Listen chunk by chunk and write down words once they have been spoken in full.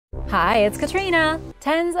Hi, it's Katrina!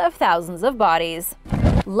 Tens of thousands of bodies.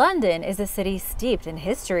 London is a city steeped in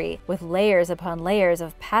history, with layers upon layers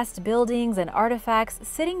of past buildings and artifacts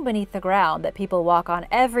sitting beneath the ground that people walk on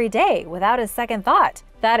every day without a second thought.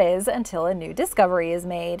 That is, until a new discovery is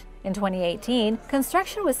made. In 2018,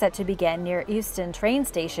 construction was set to begin near Euston train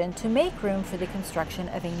station to make room for the construction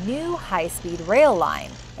of a new high-speed rail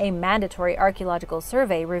line. A mandatory archaeological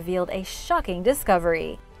survey revealed a shocking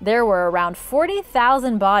discovery. There were around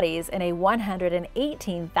 40,000 bodies in a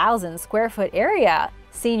 118,000 square foot area.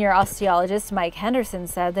 Senior osteologist Mike Henderson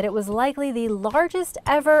said that it was likely the largest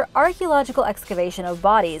ever archaeological excavation of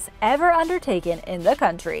bodies ever undertaken in the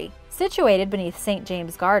country. Situated beneath St.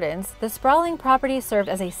 James Gardens, the sprawling property served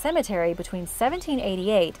as a cemetery between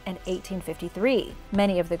 1788 and 1853.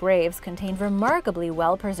 Many of the graves contained remarkably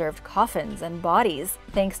well-preserved coffins and bodies,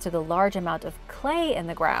 thanks to the large amount of clay in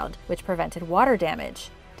the ground, which prevented water damage.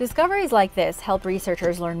 Discoveries like this help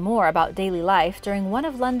researchers learn more about daily life during one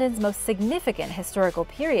of London's most significant historical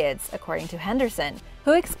periods, according to Henderson,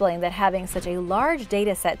 who explained that having such a large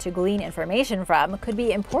data set to glean information from could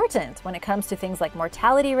be important when it comes to things like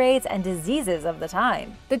mortality rates and diseases of the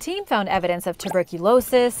time. The team found evidence of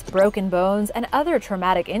tuberculosis, broken bones, and other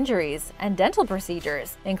traumatic injuries, and dental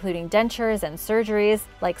procedures, including dentures and surgeries,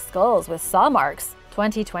 like skulls with saw marks.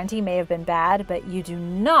 2020 may have been bad, but you do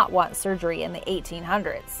not want surgery in the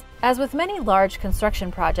 1800s. As with many large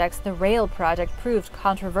construction projects, the rail project proved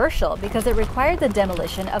controversial because it required the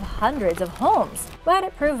demolition of hundreds of homes, but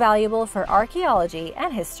it proved valuable for archaeology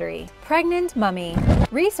and history. Pregnant mummy.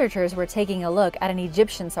 Researchers were taking a look at an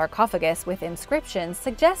Egyptian sarcophagus with inscriptions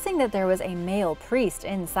suggesting that there was a male priest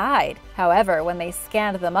inside. However, when they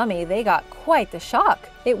scanned the mummy, they got quite the shock.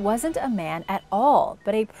 It wasn't a man at all,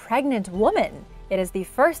 but a pregnant woman. It is the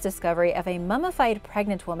first discovery of a mummified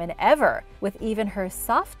pregnant woman ever, with even her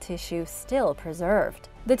soft tissue still preserved.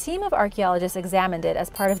 The team of archaeologists examined it as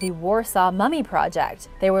part of the Warsaw Mummy Project.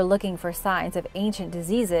 They were looking for signs of ancient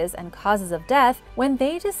diseases and causes of death when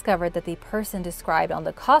they discovered that the person described on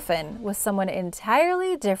the coffin was someone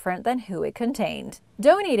entirely different than who it contained.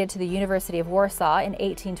 Donated to the University of Warsaw in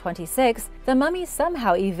 1826, the mummy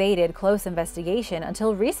somehow evaded close investigation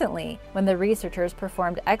until recently, when the researchers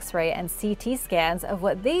performed X-ray and CT scans of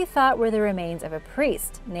what they thought were the remains of a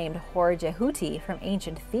priest named Hor Jehuti from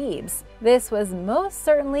ancient Thebes. This was most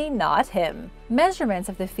certainly not him. Measurements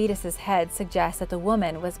of the fetus's head suggest that the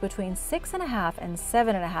woman was between 6.5 and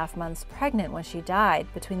 7.5 months pregnant when she died,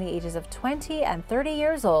 between the ages of 20 and 30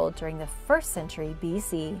 years old during the 1st century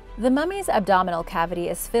BC. The mummy's abdominal cavity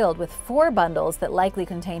is filled with 4 bundles that likely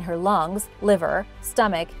contain her lungs, liver,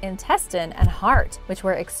 stomach, intestine, and heart, which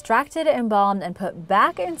were extracted, embalmed, and put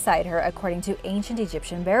back inside her according to ancient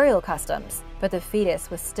Egyptian burial customs. But the fetus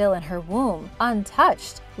was still in her womb,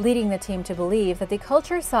 untouched, leading the team to believe that the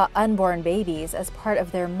culture saw unborn babies as part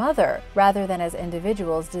of their mother, rather than as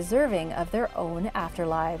individuals deserving of their own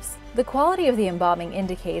afterlives. The quality of the embalming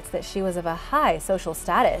indicates that she was of a high social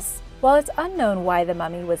status. While it's unknown why the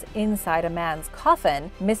mummy was inside a man's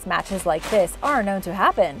coffin, mismatches like this are known to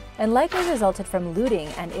happen, and likely resulted from looting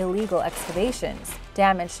and illegal excavations.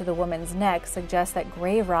 Damage to the woman's neck suggests that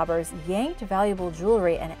grave robbers yanked valuable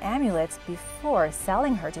jewelry and amulets before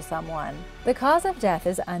selling her to someone. The cause of death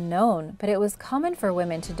is unknown, but it was common for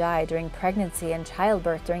women to die during pregnancy and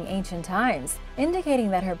childbirth during ancient times, indicating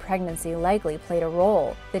that her pregnancy likely played a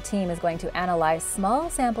role. The team is going to analyze small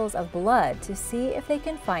samples of blood to see if they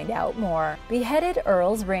can find out more. Beheaded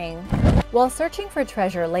Earl's ring. While searching for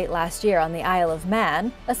treasure late last year on the Isle of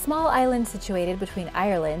Man, a small island situated between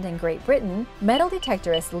Ireland and Great Britain, metal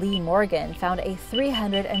detectorist Lee Morgan found a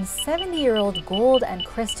 370-year-old gold and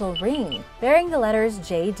crystal ring bearing the letters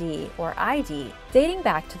JD or ID. Dating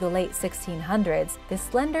back to the late 1600s, this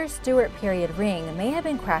slender Stuart period ring may have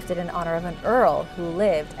been crafted in honor of an earl who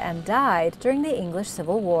lived and died during the English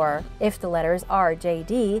Civil War. If the letters are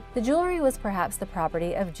JD, the jewelry was perhaps the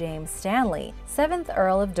property of James Stanley, 7th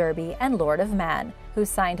Earl of Derby and Lord of Man, who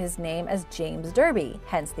signed his name as James Derby,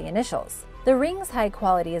 hence the initials. The ring's high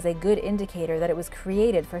quality is a good indicator that it was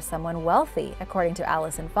created for someone wealthy, according to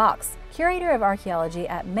Alison Fox, curator of archaeology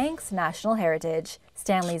at Manx National Heritage.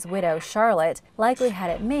 Stanley's widow, Charlotte, likely had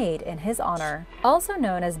it made in his honor. Also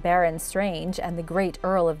known as Baron Strange and the Great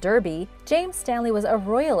Earl of Derby, James Stanley was a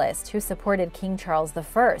royalist who supported King Charles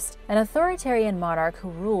I, an authoritarian monarch who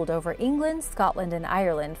ruled over England, Scotland, and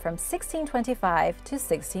Ireland from 1625 to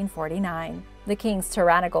 1649. The king's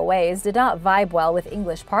tyrannical ways did not vibe well with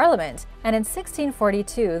English Parliament, and in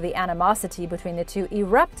 1642 the animosity between the two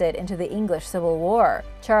erupted into the English Civil War.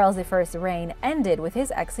 Charles I's reign ended with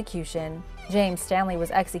his execution. James Stanley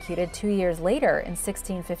was executed 2 years later in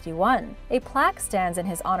 1651. A plaque stands in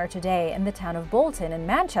his honor today in the town of Bolton in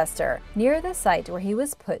Manchester, near the site where he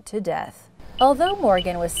was put to death. Although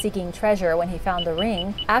Morgan was seeking treasure when he found the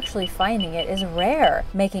ring, actually finding it is rare,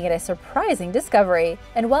 making it a surprising discovery.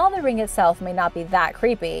 And while the ring itself may not be that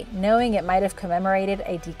creepy, knowing it might have commemorated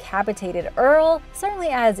a decapitated earl certainly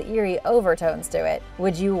adds eerie overtones to it.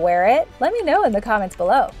 Would you wear it? Let me know in the comments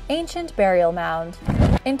below. Ancient burial mound.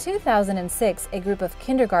 In 2006, a group of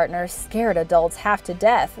kindergartners scared adults half to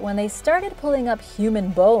death when they started pulling up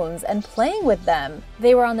human bones and playing with them.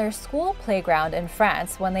 They were on their school playground in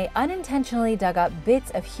France when they unintentionally dug up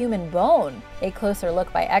bits of human bone. A closer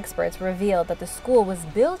look by experts revealed that the school was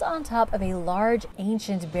built on top of a large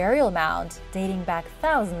ancient burial mound dating back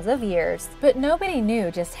thousands of years. But nobody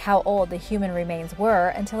knew just how old the human remains were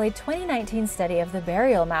until a 2019 study of the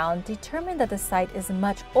burial mound determined that the site is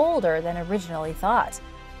much older than originally thought.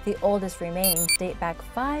 The oldest remains date back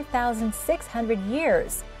 5,600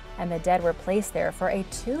 years, and the dead were placed there for a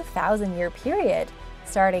 2,000-year period,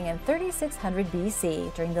 starting in 3600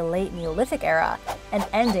 BC during the late Neolithic era and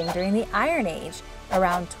ending during the Iron Age,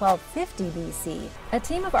 around 1250 BC. A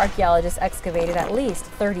team of archaeologists excavated at least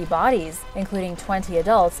 30 bodies, including 20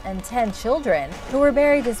 adults and 10 children, who were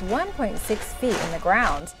buried just 1.6 feet in the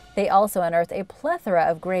ground. They also unearthed a plethora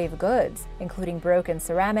of grave goods, including broken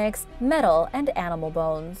ceramics, metal, and animal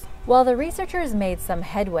bones. While the researchers made some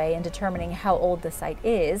headway in determining how old the site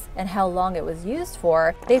is and how long it was used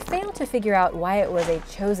for, they failed to figure out why it was a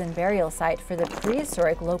chosen burial site for the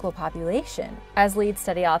prehistoric local population. As lead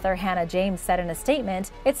study author Hannah James said in a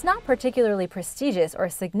statement, "It's not particularly prestigious or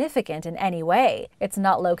significant in any way. It's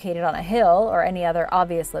not located on a hill or any other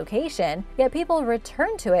obvious location, yet people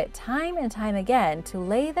return to it time and time again to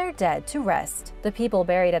lay their dead to rest." The people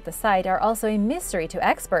buried at the site are also a mystery to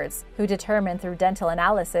experts, who determined through dental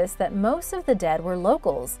analysis that most of the dead were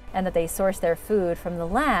locals, and that they sourced their food from the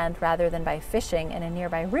land rather than by fishing in a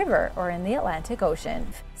nearby river or in the Atlantic Ocean.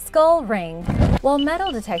 Skull ring. While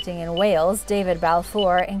metal detecting in Wales, David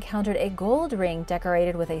Balfour encountered a gold ring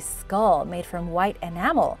decorated with a skull made from white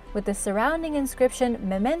enamel, with the surrounding inscription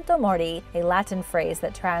 "Memento Mori," a Latin phrase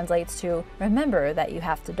that translates to "remember that you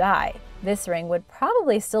have to die." This ring would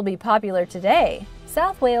probably still be popular today.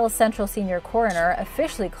 South Wales Central Senior Coroner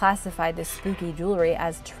officially classified the spooky jewelry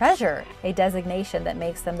as treasure, a designation that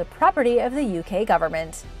makes them the property of the UK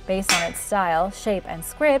government. Based on its style, shape, and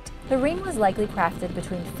script, the ring was likely crafted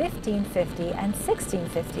between 1550 and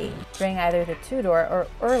 1650, during either the Tudor or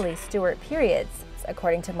early Stuart periods,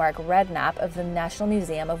 according to Mark Redknapp of the National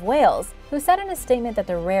Museum of Wales, who said in a statement that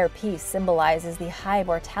the rare piece symbolizes the high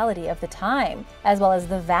mortality of the time, as well as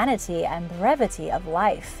the vanity and brevity of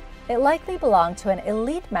life. It likely belonged to an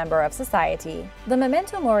elite member of society. The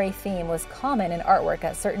Memento Mori theme was common in artwork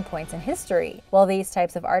at certain points in history. While these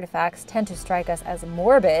types of artifacts tend to strike us as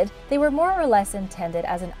morbid, they were more or less intended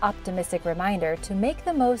as an optimistic reminder to make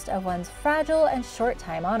the most of one's fragile and short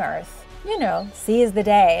time on Earth. You know, seize the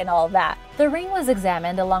day and all that. The ring was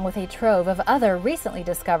examined along with a trove of other recently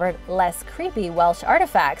discovered, less creepy Welsh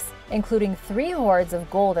artifacts, including 3 hoards of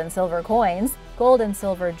gold and silver coins, gold and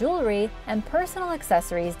silver jewelry, and personal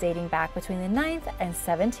accessories dating back between the 9th and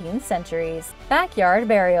 17th centuries. Backyard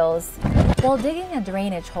burials. While digging a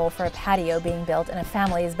drainage hole for a patio being built in a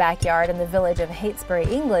family's backyard in the village of Heytesbury,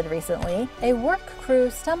 England recently, a work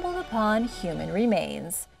crew stumbled upon human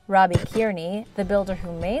remains. Robbie Kearney, the builder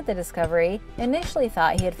who made the discovery, initially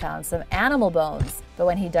thought he had found some animal bones, but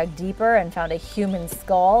when he dug deeper and found a human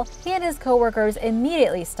skull, he and his co-workers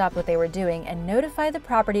immediately stopped what they were doing and notified the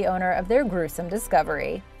property owner of their gruesome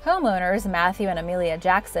discovery. Homeowners Matthew and Amelia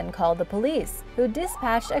Jackson called the police, who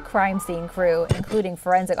dispatched a crime scene crew, including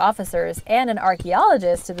forensic officers and an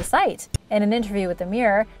archaeologist, to the site. In an interview with the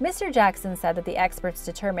Mirror, Mr. Jackson said that the experts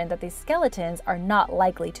determined that the skeletons are not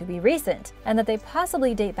likely to be recent, and that they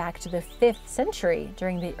possibly date back to the 5th century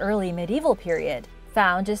during the early medieval period.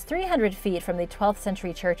 Found just 300 feet from the 12th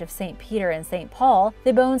century church of St. Peter and St. Paul,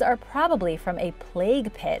 the bones are probably from a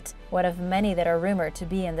plague pit, one of many that are rumored to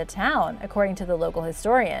be in the town, according to the local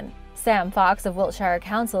historian. Sam Fox of Wiltshire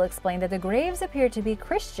Council explained that the graves appear to be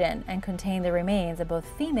Christian and contain the remains of both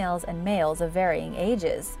females and males of varying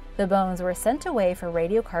ages. The bones were sent away for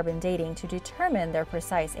radiocarbon dating to determine their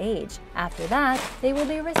precise age. After that, they will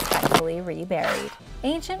be respectfully reburied.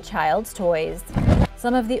 Ancient child's toys.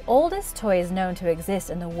 Some of the oldest toys known to exist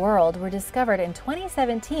in the world were discovered in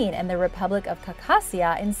 2017 in the Republic of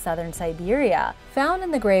Khakassia in southern Siberia. Found in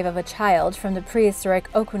the grave of a child from the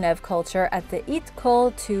prehistoric Okunev culture at the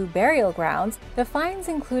Itkol II burial grounds, the finds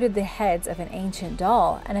included the heads of an ancient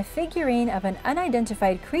doll and a figurine of an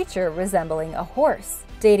unidentified creature resembling a horse.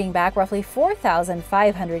 Dating back roughly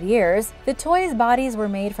 4,500 years, the toys' bodies were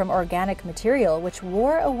made from organic material which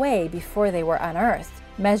wore away before they were unearthed.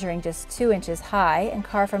 Measuring just 2 inches high and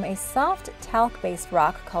carved from a soft talc-based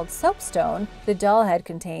rock called soapstone, the doll head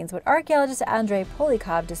contains what archaeologist Andrei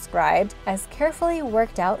Polikov described as carefully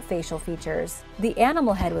worked-out facial features. The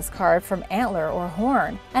animal head was carved from antler or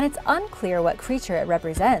horn, and it's unclear what creature it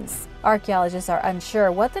represents. Archaeologists are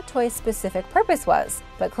unsure what the toy's specific purpose was,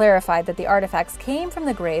 but clarified that the artifacts came from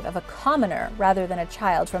the grave of a commoner rather than a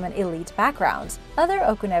child from an elite background. Other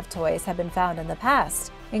Okunev toys have been found in the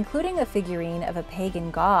past, including a figurine of a pagan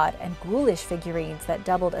god and ghoulish figurines that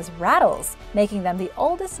doubled as rattles, making them the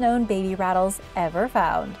oldest known baby rattles ever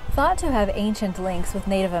found. Thought to have ancient links with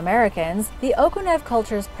Native Americans, the Okunev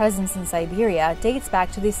culture's presence in Siberia dates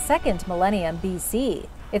back to the 2nd millennium BC.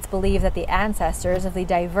 It's believed that the ancestors of the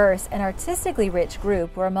diverse and artistically rich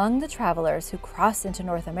group were among the travelers who crossed into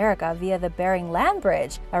North America via the Bering Land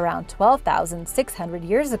Bridge around 12,600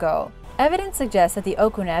 years ago. Evidence suggests that the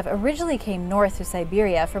Okunev originally came north to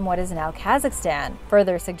Siberia from what is now Kazakhstan,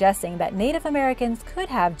 further suggesting that Native Americans could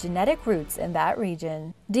have genetic roots in that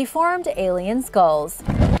region. Deformed alien skulls.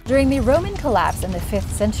 During the Roman collapse in the 5th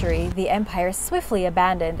century, the empire swiftly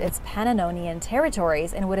abandoned its Pannonian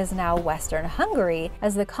territories in what is now Western Hungary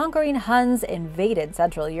as the conquering Huns invaded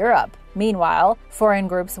Central Europe. Meanwhile, foreign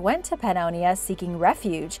groups went to Pannonia seeking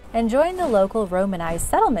refuge and joined the local Romanized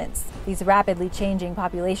settlements. These rapidly changing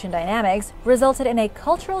population dynamics resulted in a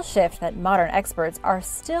cultural shift that modern experts are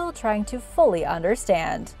still trying to fully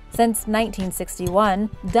understand. Since 1961,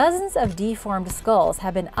 dozens of deformed skulls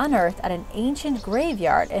have been unearthed at an ancient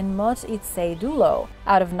graveyard in Motytse-Dulo.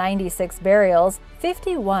 Out of 96 burials,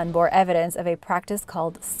 51 bore evidence of a practice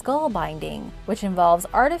called skull binding, which involves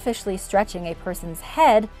artificially stretching a person's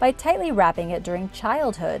head by tightly wrapping it during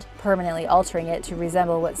childhood, permanently altering it to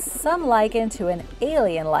resemble what some liken to an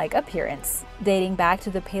alien-like appearance. Dating back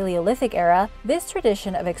to the Paleolithic era, this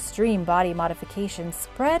tradition of extreme body modification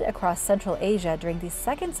spread across Central Asia during the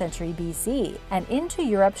 2nd century BC and into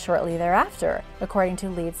Europe shortly thereafter, according to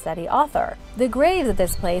lead study author. The graves at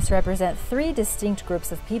this place represent 3 distinct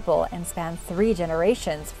groups of people and span 3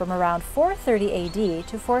 generations from around 430 AD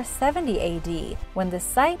to 470 AD, when the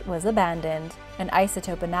site was abandoned. An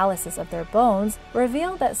isotope analysis of their bones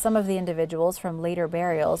revealed that some of the individuals from later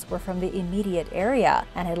burials were from the immediate area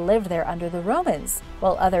and had lived there under the Romans,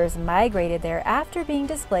 while others migrated there after being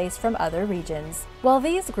displaced from other regions. While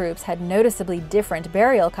these groups had noticeably different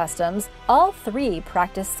burial customs, all 3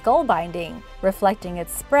 practiced skull binding, reflecting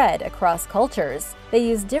its spread across cultures. They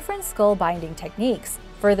used different skull binding techniques,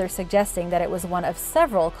 further suggesting that it was one of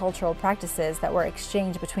several cultural practices that were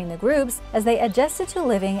exchanged between the groups as they adjusted to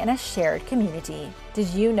living in a shared community. Did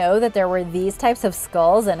you know that there were these types of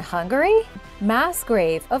skulls in Hungary? Mass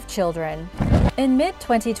grave of children. In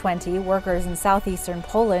mid-2020, workers in southeastern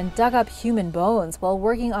Poland dug up human bones while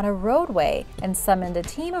working on a roadway and summoned a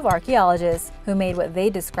team of archaeologists who made what they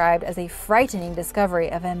described as a frightening discovery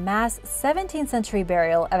of a mass 17th century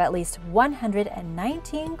burial of at least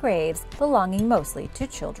 119 graves belonging mostly to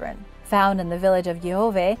children. Found in the village of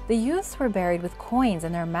Jehove, the youths were buried with coins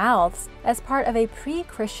in their mouths as part of a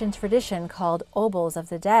pre-Christian tradition called Obols of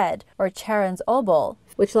the Dead, or Charon's Obol,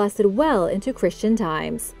 which lasted well into Christian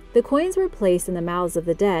times. The coins were placed in the mouths of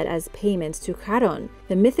the dead as payment to Charon,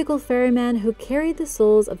 the mythical ferryman who carried the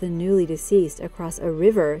souls of the newly deceased across a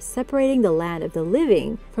river separating the land of the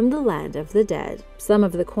living from the land of the dead. Some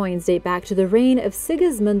of the coins date back to the reign of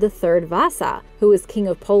Sigismund III Vasa, who was king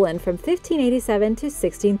of Poland from 1587 to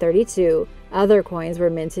 1632. Other coins were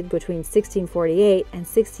minted between 1648 and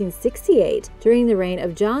 1668 during the reign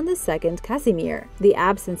of John II Casimir. The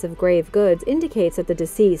absence of grave goods indicates that the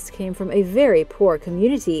deceased came from a very poor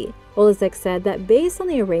community. Olesek said that based on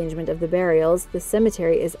the arrangement of the burials, the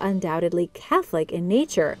cemetery is undoubtedly Catholic in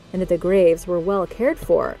nature and that the graves were well cared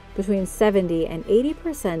for. Between 70 and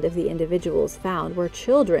 80% of the individuals found were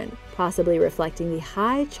children, possibly reflecting the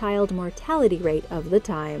high child mortality rate of the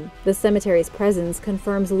time. The cemetery's presence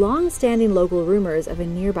confirms long-standing local rumors of a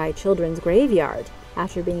nearby children's graveyard.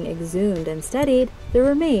 After being exhumed and studied, the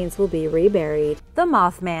remains will be reburied. The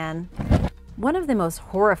Mothman. One of the most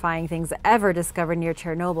horrifying things ever discovered near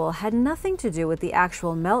Chernobyl had nothing to do with the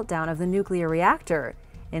actual meltdown of the nuclear reactor.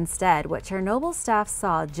 Instead, what Chernobyl staff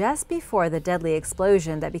saw just before the deadly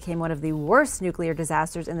explosion that became one of the worst nuclear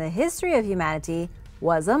disasters in the history of humanity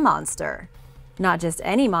was a monster. Not just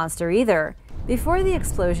any monster either. Before the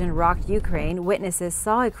explosion rocked Ukraine, witnesses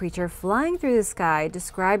saw a creature flying through the sky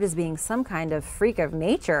described as being some kind of freak of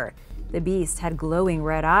nature. The beast had glowing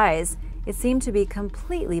red eyes, it seemed to be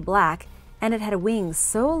completely black, and it had wings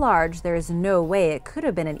so large there is no way it could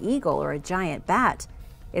have been an eagle or a giant bat.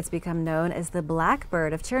 It's become known as the Black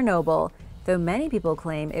Bird of Chernobyl, though many people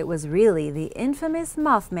claim it was really the infamous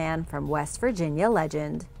Mothman from West Virginia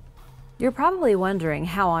legend. You're probably wondering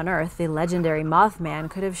how on earth the legendary Mothman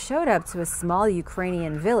could have showed up to a small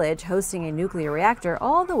Ukrainian village hosting a nuclear reactor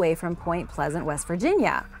all the way from Point Pleasant, West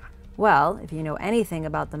Virginia. Well, if you know anything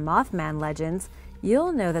about the Mothman legends,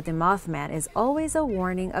 you'll know that the Mothman is always a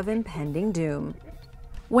warning of impending doom.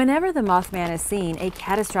 Whenever the Mothman is seen, a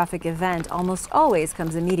catastrophic event almost always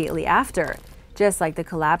comes immediately after, just like the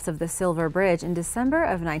collapse of the Silver Bridge in December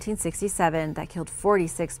of 1967 that killed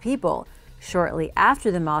 46 people, shortly after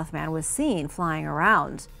the Mothman was seen flying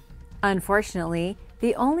around. Unfortunately,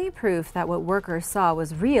 the only proof that what workers saw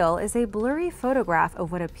was real is a blurry photograph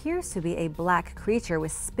of what appears to be a black creature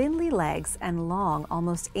with spindly legs and long,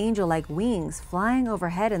 almost angel-like wings flying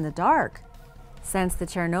overhead in the dark. Since the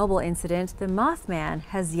Chernobyl incident, the Mothman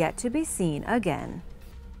has yet to be seen again.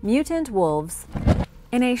 Mutant wolves.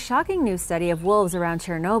 In a shocking new study of wolves around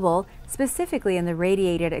Chernobyl, specifically in the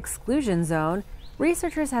radiated exclusion zone,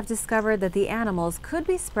 researchers have discovered that the animals could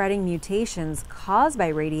be spreading mutations caused by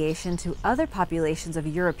radiation to other populations of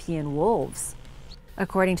European wolves.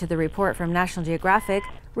 According to the report from National Geographic,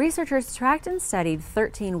 researchers tracked and studied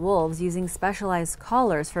 13 wolves using specialized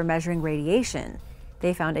collars for measuring radiation.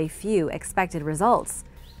 They found a few expected results.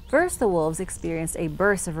 First, the wolves experienced a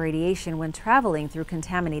burst of radiation when traveling through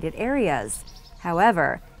contaminated areas.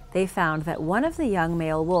 However, they found that one of the young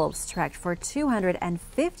male wolves trekked for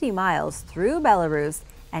 250 miles through Belarus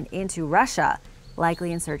and into Russia,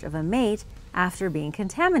 likely in search of a mate after being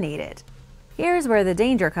contaminated. Here's where the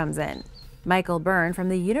danger comes in. Michael Byrne from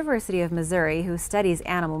the University of Missouri, who studies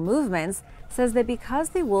animal movements, says that because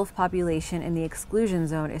the wolf population in the exclusion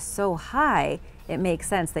zone is so high, it makes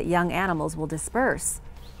sense that young animals will disperse.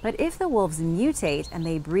 But if the wolves mutate and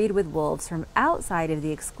they breed with wolves from outside of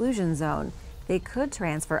the exclusion zone, they could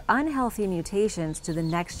transfer unhealthy mutations to the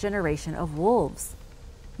next generation of wolves.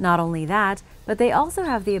 Not only that, but they also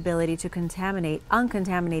have the ability to contaminate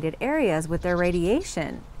uncontaminated areas with their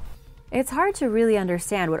radiation. It's hard to really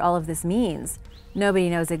understand what all of this means. Nobody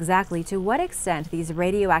knows exactly to what extent these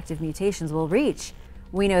radioactive mutations will reach.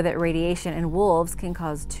 We know that radiation in wolves can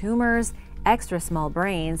cause tumors, extra small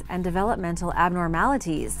brains, and developmental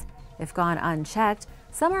abnormalities. If gone unchecked,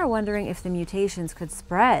 some are wondering if the mutations could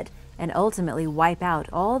spread and ultimately wipe out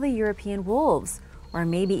all the European wolves, or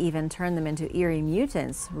maybe even turn them into eerie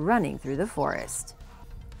mutants running through the forest.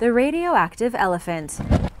 The radioactive elephant.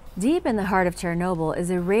 Deep in the heart of Chernobyl is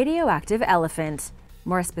a radioactive elephant.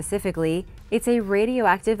 More specifically, it's a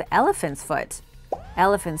radioactive elephant's foot.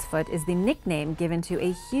 Elephant's foot is the nickname given to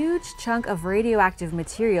a huge chunk of radioactive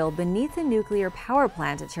material beneath the nuclear power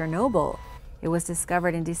plant at Chernobyl. It was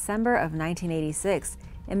discovered in December of 1986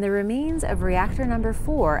 in the remains of reactor number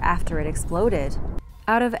 4 after it exploded.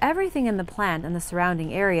 Out of everything in the plant and the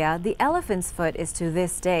surrounding area, the elephant's foot is to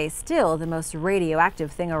this day still the most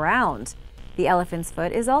radioactive thing around. The elephant's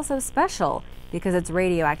foot is also special because its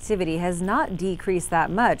radioactivity has not decreased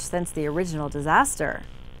that much since the original disaster.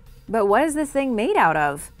 But what is this thing made out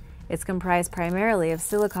of? It's comprised primarily of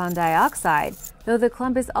silicon dioxide, though the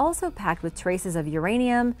clump is also packed with traces of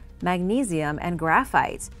uranium, magnesium, and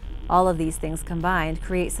graphite. All of these things combined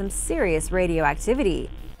create some serious radioactivity.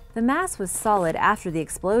 The mass was solid after the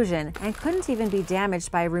explosion and couldn't even be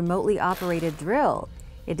damaged by a remotely operated drill.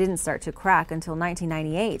 It didn't start to crack until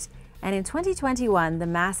 1998, and in 2021 the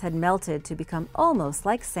mass had melted to become almost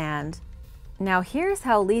like sand. Now here's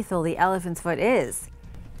how lethal the elephant's foot is.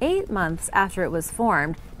 8 months after it was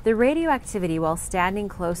formed, the radioactivity while standing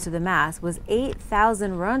close to the mass was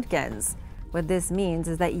 8,000 roentgens. What this means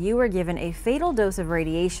is that you were given a fatal dose of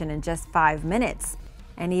radiation in just 5 minutes.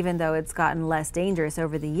 And even though it's gotten less dangerous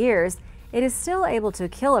over the years, it is still able to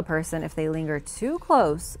kill a person if they linger too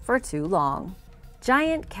close for too long.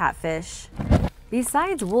 Giant catfish.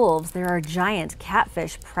 Besides wolves, there are giant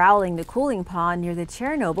catfish prowling the cooling pond near the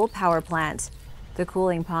Chernobyl power plant. The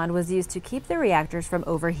cooling pond was used to keep the reactors from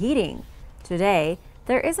overheating. Today,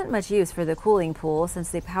 there isn't much use for the cooling pool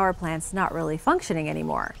since the power plant's not really functioning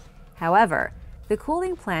anymore. However, the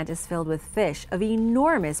cooling plant is filled with fish of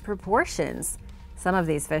enormous proportions. Some of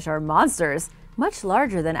these fish are monsters, much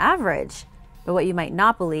larger than average. But what you might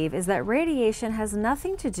not believe is that radiation has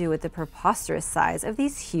nothing to do with the preposterous size of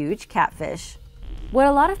these huge catfish. What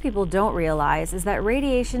a lot of people don't realize is that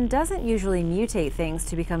radiation doesn't usually mutate things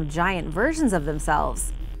to become giant versions of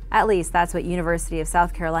themselves. At least that's what University of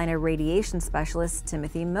South Carolina radiation specialist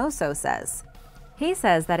Timothy Mosso says. He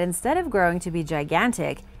says that instead of growing to be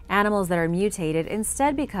gigantic, animals that are mutated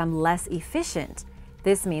instead become less efficient.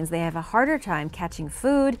 This means they have a harder time catching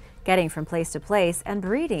food, getting from place to place, and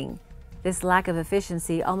breeding. This lack of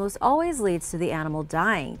efficiency almost always leads to the animal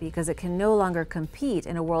dying because it can no longer compete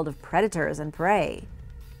in a world of predators and prey.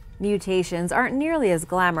 Mutations aren't nearly as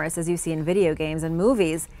glamorous as you see in video games and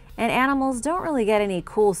movies, and animals don't really get any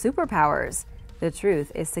cool superpowers. The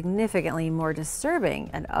truth is significantly more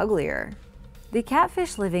disturbing and uglier. The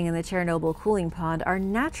catfish living in the Chernobyl cooling pond are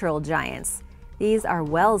natural giants. These are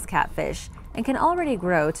Wells catfish and can already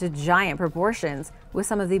grow to giant proportions, with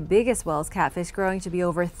some of the biggest Wells catfish growing to be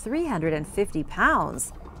over 350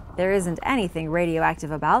 pounds. There isn't anything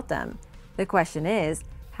radioactive about them. The question is,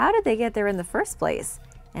 how did they get there in the first place?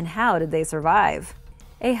 And how did they survive?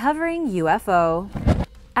 A hovering UFO.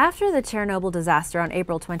 After the Chernobyl disaster on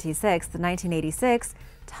April 26, 1986,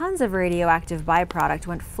 tons of radioactive byproduct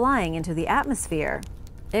went flying into the atmosphere.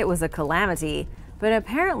 It was a calamity, but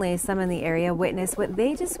apparently some in the area witnessed what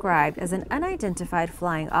they described as an unidentified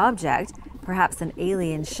flying object, perhaps an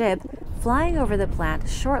alien ship, flying over the plant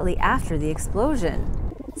shortly after the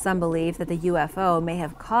explosion. Some believe that the UFO may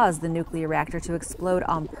have caused the nuclear reactor to explode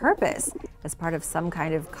on purpose, as part of some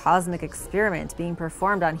kind of cosmic experiment being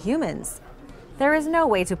performed on humans. There is no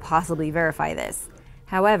way to possibly verify this.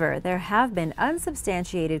 However, there have been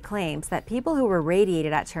unsubstantiated claims that people who were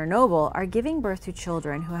radiated at Chernobyl are giving birth to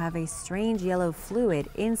children who have a strange yellow fluid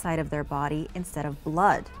inside of their body instead of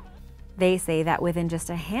blood. They say that within just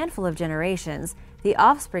a handful of generations, the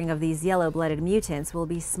offspring of these yellow-blooded mutants will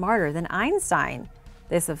be smarter than Einstein.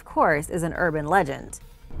 This, of course, is an urban legend.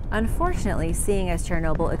 Unfortunately, seeing as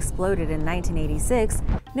Chernobyl exploded in 1986,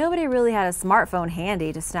 nobody really had a smartphone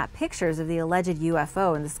handy to snap pictures of the alleged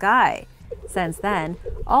UFO in the sky. Since then,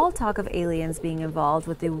 all talk of aliens being involved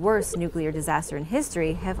with the worst nuclear disaster in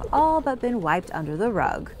history have all but been wiped under the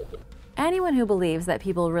rug. Anyone who believes that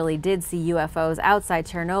people really did see UFOs outside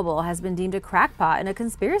Chernobyl has been deemed a crackpot and a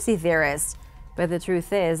conspiracy theorist. But the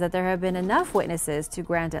truth is that there have been enough witnesses to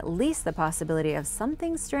grant at least the possibility of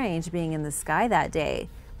something strange being in the sky that day,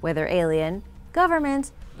 whether alien,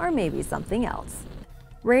 government, or maybe something else.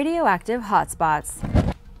 Radioactive hotspots.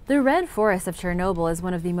 The Red Forest of Chernobyl is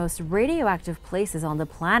one of the most radioactive places on the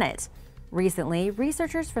planet. Recently,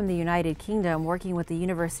 researchers from the United Kingdom working with the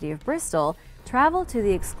University of Bristol traveled to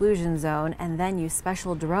the exclusion zone and then used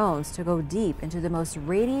special drones to go deep into the most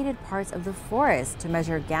radiated parts of the forest to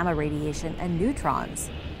measure gamma radiation and neutrons.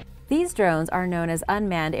 These drones are known as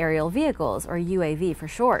unmanned aerial vehicles, or UAV for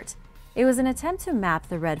short. It was an attempt to map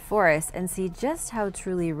the Red Forest and see just how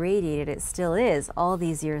truly radiated it still is all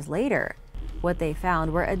these years later. What they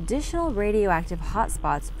found were additional radioactive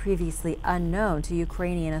hotspots previously unknown to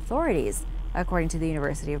Ukrainian authorities, according to the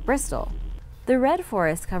University of Bristol. The Red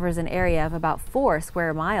Forest covers an area of about 4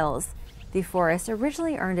 square miles. The forest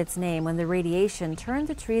originally earned its name when the radiation turned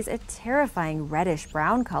the trees a terrifying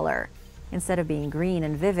reddish-brown color. Instead of being green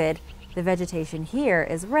and vivid, the vegetation here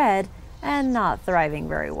is red and not thriving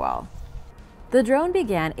very well. The drone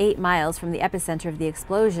began 8 miles from the epicenter of the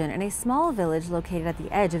explosion in a small village located at the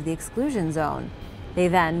edge of the exclusion zone. They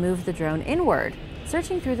then moved the drone inward,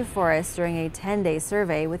 searching through the forest during a 10-day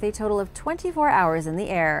survey with a total of 24 hours in the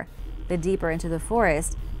air. The deeper into the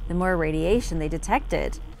forest, the more radiation they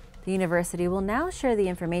detected. The university will now share the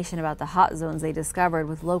information about the hot zones they discovered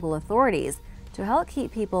with local authorities to help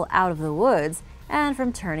keep people out of the woods and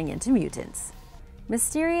from turning into mutants.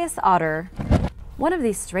 Mysterious otter. One of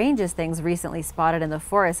the strangest things recently spotted in the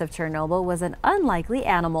forest of Chernobyl was an unlikely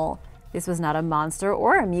animal. This was not a monster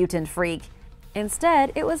or a mutant freak.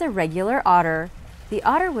 Instead, it was a regular otter. The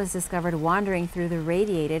otter was discovered wandering through the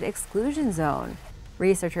radiated exclusion zone.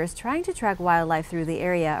 Researchers trying to track wildlife through the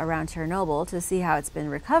area around Chernobyl to see how it's been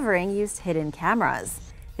recovering used hidden cameras.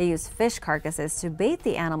 They used fish carcasses to bait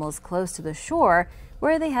the animals close to the shore,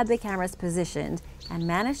 where they had the cameras positioned and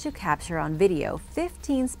managed to capture on video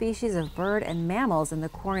 15 species of bird and mammals in the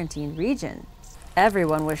quarantined region.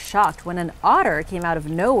 Everyone was shocked when an otter came out of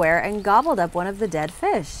nowhere and gobbled up one of the dead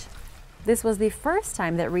fish. This was the first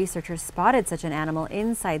time that researchers spotted such an animal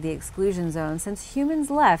inside the exclusion zone since humans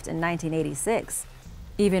left in 1986.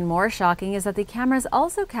 Even more shocking is that the cameras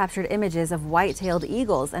also captured images of white-tailed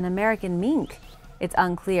eagles and American mink. It's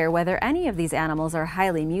unclear whether any of these animals are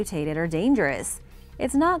highly mutated or dangerous.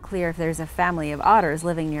 It's not clear if there's a family of otters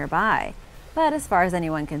living nearby, but as far as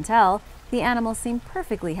anyone can tell, the animals seem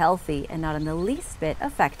perfectly healthy and not in the least bit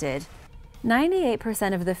affected.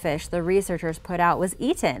 98% of the fish the researchers put out was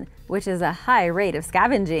eaten, which is a high rate of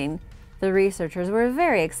scavenging. The researchers were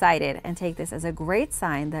very excited and take this as a great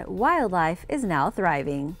sign that wildlife is now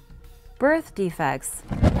thriving. Birth defects.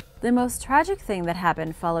 The most tragic thing that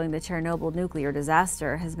happened following the Chernobyl nuclear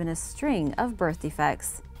disaster has been a string of birth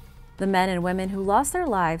defects. The men and women who lost their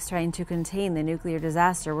lives trying to contain the nuclear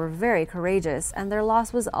disaster were very courageous, and their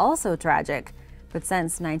loss was also tragic. But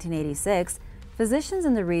since 1986, physicians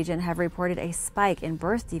in the region have reported a spike in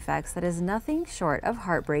birth defects that is nothing short of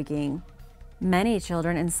heartbreaking. Many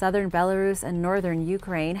children in southern Belarus and northern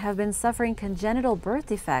Ukraine have been suffering congenital birth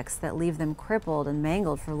defects that leave them crippled and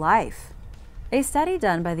mangled for life. A study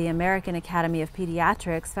done by the American Academy of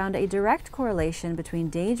Pediatrics found a direct correlation between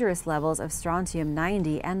dangerous levels of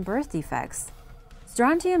strontium-90 and birth defects.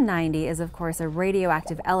 Strontium-90 is of course a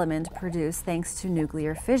radioactive element produced thanks to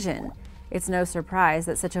nuclear fission. It's no surprise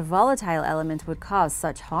that such a volatile element would cause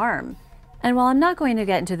such harm. And while I'm not going to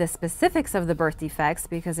get into the specifics of the birth defects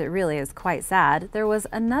because it really is quite sad, there was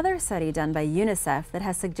another study done by UNICEF that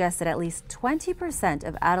has suggested at least 20%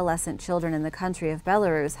 of adolescent children in the country of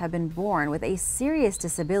Belarus have been born with a serious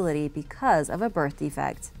disability because of a birth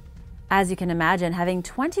defect. As you can imagine, having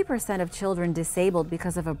 20% of children disabled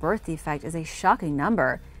because of a birth defect is a shocking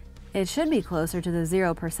number. It should be closer to the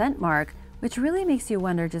 0% mark, which really makes you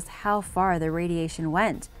wonder just how far the radiation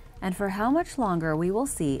went, and for how much longer we will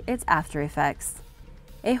see its after effects.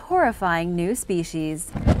 A horrifying new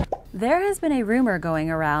species. There has been a rumor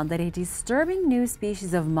going around that a disturbing new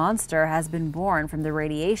species of monster has been born from the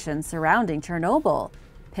radiation surrounding Chernobyl.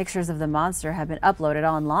 Pictures of the monster have been uploaded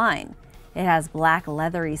online. It has black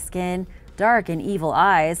leathery skin, dark and evil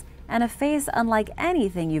eyes, and a face unlike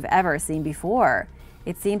anything you've ever seen before.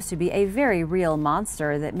 It seems to be a very real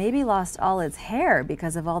monster that maybe lost all its hair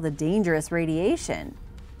because of all the dangerous radiation.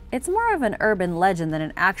 It's more of an urban legend than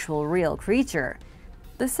an actual real creature.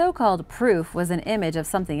 The so-called proof was an image of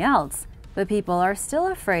something else, but people are still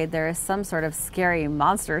afraid there is some sort of scary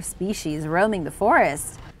monster species roaming the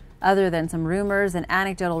forest. Other than some rumors and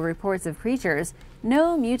anecdotal reports of creatures,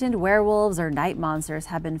 no mutant werewolves or night monsters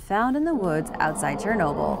have been found in the woods outside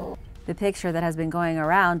Chernobyl. The picture that has been going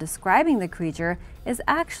around describing the creature is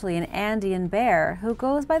actually an Andean bear who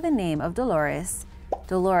goes by the name of Dolores.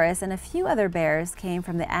 Dolores and a few other bears came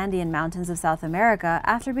from the Andean mountains of South America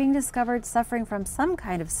after being discovered suffering from some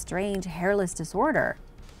kind of strange hairless disorder.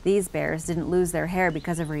 These bears didn't lose their hair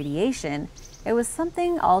because of radiation. It was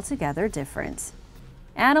something altogether different.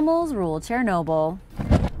 Animals rule Chernobyl.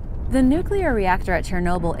 The nuclear reactor at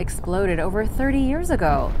Chernobyl exploded over 30 years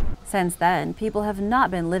ago. Since then, people have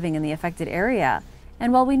not been living in the affected area.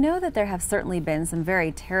 And while we know that there have certainly been some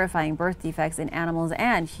very terrifying birth defects in animals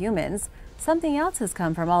and humans, something else has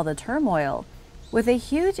come from all the turmoil. With a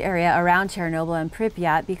huge area around Chernobyl and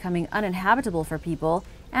Pripyat becoming uninhabitable for people,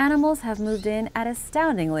 animals have moved in at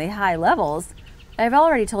astoundingly high levels. I've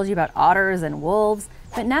already told you about otters and wolves,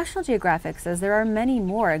 but National Geographic says there are many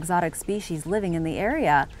more exotic species living in the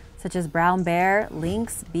area, such as brown bear,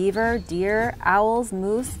 lynx, beaver, deer, owls,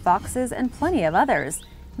 moose, foxes, and plenty of others,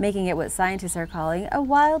 making it what scientists are calling a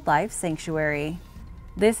wildlife sanctuary.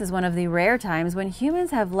 This is one of the rare times when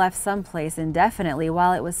humans have left some place indefinitely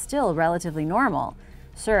while it was still relatively normal.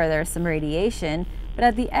 Sure, there's some radiation, but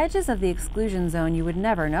at the edges of the exclusion zone you would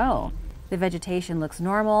never know. The vegetation looks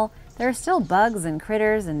normal, there are still bugs and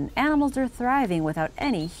critters, and animals are thriving without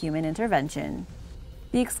any human intervention.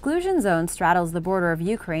 The exclusion zone straddles the border of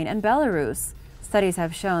Ukraine and Belarus. Studies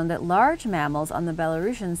have shown that large mammals on the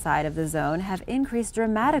Belarusian side of the zone have increased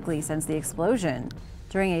dramatically since the explosion.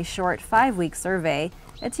 During a short 5-week survey,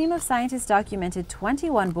 a team of scientists documented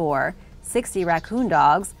 21 boar, 60 raccoon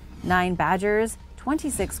dogs, 9 badgers,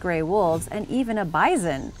 26 gray wolves, and even a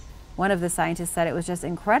bison. One of the scientists said it was just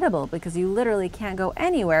incredible because you literally can't go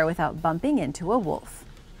anywhere without bumping into a wolf.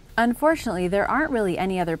 Unfortunately, there aren't really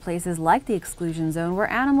any other places like the exclusion zone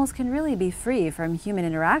where animals can really be free from human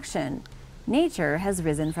interaction. Nature has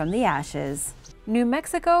risen from the ashes. New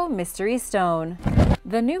Mexico Mystery Stone.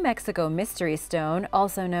 The New Mexico Mystery Stone,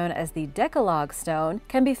 also known as the Decalogue Stone,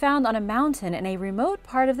 can be found on a mountain in a remote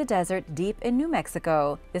part of the desert deep in New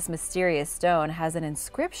Mexico. This mysterious stone has an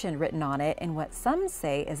inscription written on it in what some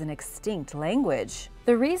say is an extinct language.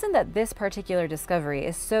 The reason that this particular discovery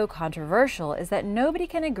is so controversial is that nobody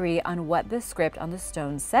can agree on what the script on the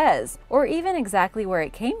stone says, or even exactly where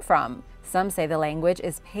it came from. Some say the language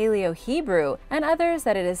is Paleo-Hebrew, and others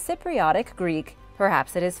that it is Cypriotic Greek.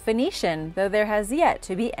 Perhaps it is Phoenician, though there has yet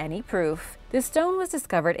to be any proof. The stone was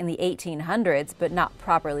discovered in the 1800s, but not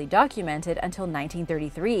properly documented until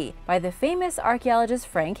 1933 by the famous archaeologist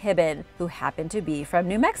Frank Hibben, who happened to be from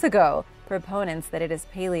New Mexico. Proponents that it is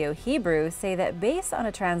Paleo-Hebrew say that based on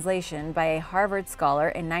a translation by a Harvard scholar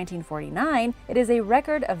in 1949, it is a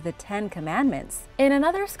record of the 10 Commandments. In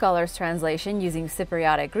another scholar's translation using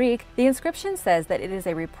Cypriotic Greek, the inscription says that it is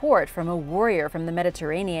a report from a warrior from the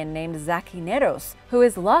Mediterranean named Zakineros, who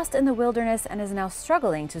is lost in the wilderness and is now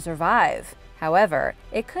struggling to survive. However,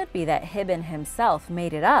 it could be that Hibben himself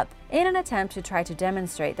made it up in an attempt to try to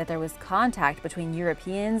demonstrate that there was contact between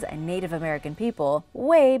Europeans and Native American people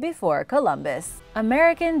way before Columbus.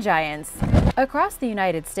 American giants. Across the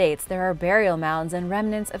United States, there are burial mounds and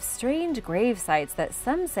remnants of strange grave sites that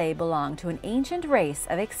some say belong to an ancient race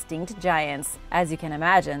of extinct giants. As you can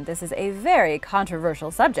imagine, this is a very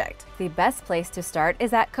controversial subject. The best place to start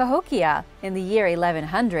is at Cahokia. In the year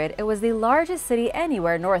 1100, it was the largest city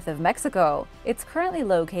anywhere north of Mexico. It's currently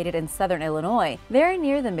located in southern Illinois, very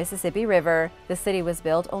near the Mississippi River. The city was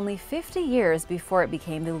built only 50 years before it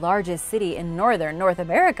became the largest city in northern North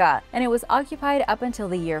America, and it was occupied up until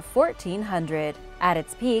the year 1400. At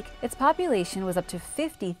its peak, its population was up to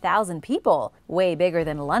 50,000 people, way bigger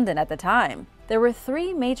than London at the time. There were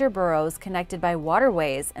 3 major boroughs connected by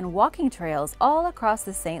waterways and walking trails all across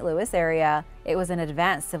the St. Louis area. It was an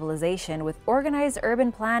advanced civilization with organized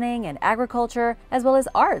urban planning and agriculture, as well as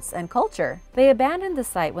arts and culture. They abandoned the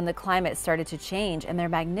site when the climate started to change and their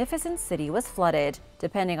magnificent city was flooded.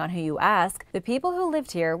 Depending on who you ask, the people who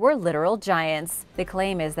lived here were literal giants. The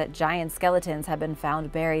claim is that giant skeletons have been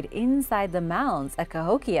found buried inside the mounds at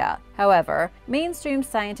Cahokia. However, mainstream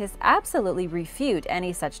scientists absolutely refute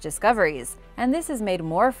any such discoveries. And this is made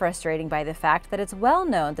more frustrating by the fact that it's well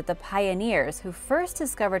known that the pioneers who first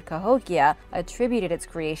discovered Cahokia attributed its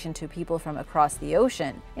creation to people from across the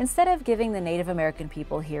ocean, instead of giving the Native American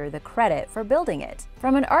people here the credit for building it.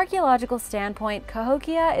 From an archaeological standpoint,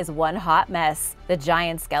 Cahokia is one hot mess. The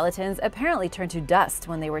giant skeletons apparently turned to dust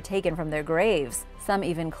when they were taken from their graves. Some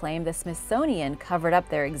even claim the Smithsonian covered up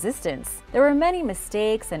their existence. There were many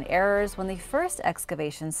mistakes and errors when the first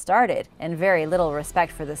excavations started, and very little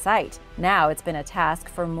respect for the site. Now it's been a task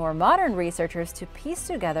for more modern researchers to piece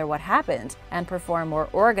together what happened and perform more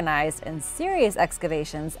organized and serious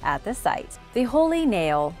excavations at the site. The Holy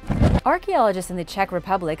Nail. Archaeologists in the Czech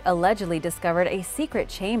Republic allegedly discovered a secret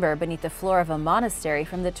chamber beneath the floor of a monastery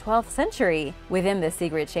from the 12th century. Within the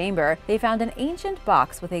secret chamber, they found an ancient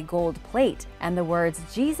box with a gold plate and the words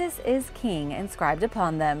 "Jesus is King" inscribed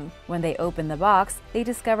upon them. When they opened the box, they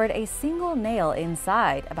discovered a single nail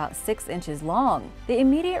inside, about 6 inches long. The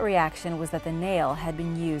immediate reaction was that the nail had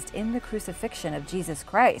been used in the crucifixion of Jesus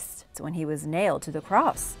Christ when he was nailed to the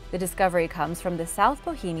cross. The discovery comes from the South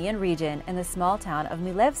Bohemian region in the small town of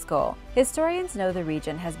Milevsko. Historians know the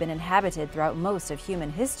region has been inhabited throughout most of human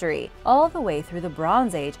history, all the way through the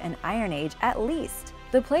Bronze Age and Iron Age at least.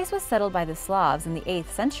 The place was settled by the Slavs in the 8th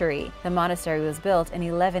century. The monastery was built in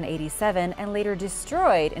 1187 and later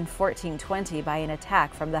destroyed in 1420 by an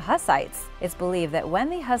attack from the Hussites. It's believed that when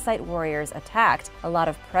the Hussite warriors attacked, a lot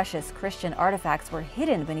of precious Christian artifacts were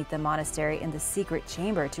hidden beneath the monastery in the secret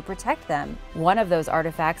chamber to protect them. One of those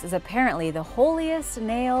artifacts is apparently the holiest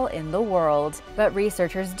nail in the world. But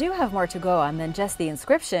researchers do have more to go on than just the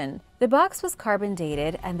inscription. The box was carbon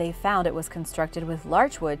dated, and they found it was constructed with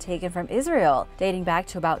larch wood taken from Israel, dating back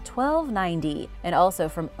to about 1290, and also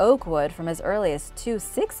from oak wood from as early as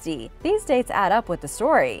 260. These dates add up with the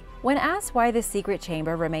story. When asked why the secret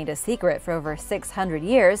chamber remained a secret for over 600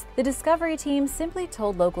 years, the discovery team simply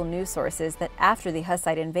told local news sources that after the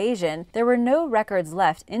Hussite invasion, there were no records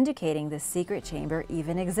left indicating the secret chamber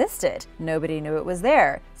even existed. Nobody knew it was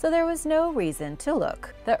there, so there was no reason to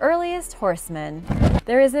look. The earliest horsemen.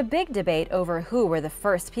 There is a big debate over who were the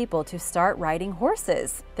first people to start riding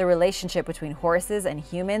horses. The relationship between horses and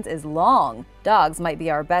humans is long. Dogs might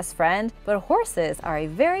be our best friend, but horses are a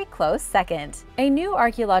very close second. A new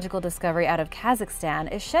archaeological discovery out of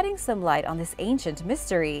Kazakhstan is shedding some light on this ancient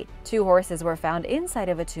mystery. 2 horses were found inside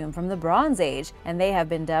of a tomb from the Bronze Age, and they have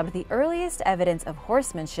been dubbed the earliest evidence of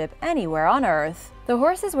horsemanship anywhere on Earth. The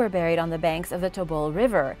horses were buried on the banks of the Tobol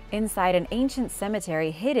River, inside an ancient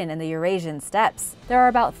cemetery hidden in the Eurasian steppes. There are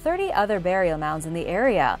about 30 other burial mounds in the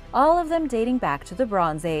area, all of them dating back to the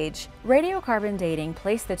Bronze Age. Radiocarbon dating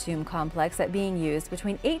placed the tomb complex at being used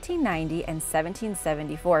between 1890 and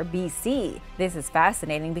 1774 BC. This is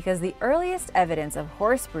fascinating because the earliest evidence of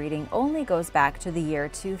horse breeding only goes back to the year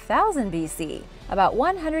 2000 BC, about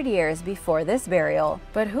 100 years before this burial.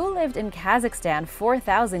 But who lived in Kazakhstan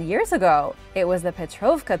 4,000 years ago? It was the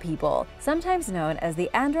Petrovka people, sometimes known as the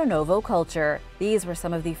Andronovo culture. These were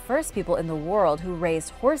some of the first people in the world who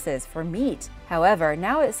raised horses for meat. However,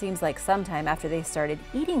 now it seems like sometime after they started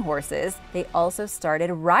eating horses, they also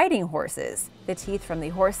started riding horses. The teeth from the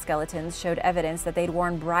horse skeletons showed evidence that they'd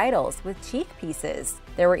worn bridles with cheek pieces.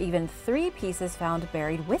 There were even 3 pieces found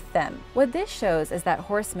buried with them. What this shows is that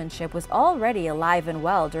horsemanship was already alive and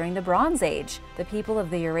well during the Bronze Age. The people of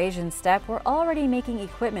the Eurasian steppe were already making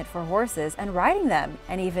equipment for horses and riding them,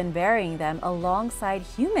 and even burying them alongside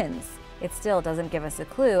humans. It still doesn't give us a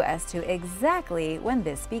clue as to exactly when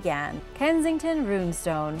this began. Kensington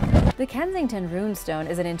Runestone. The Kensington Runestone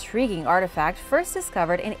is an intriguing artifact first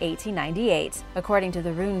discovered in 1898. According to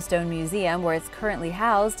the Runestone Museum, where it's currently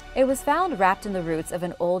housed, it was found wrapped in the roots of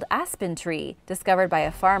an old aspen tree, discovered by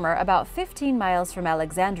a farmer about 15 miles from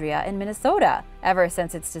Alexandria in Minnesota. Ever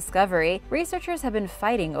since its discovery, researchers have been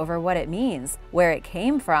fighting over what it means, where it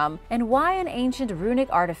came from, and why an ancient runic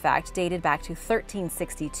artifact dated back to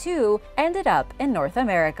 1362 ended up in North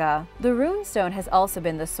America. The runestone has also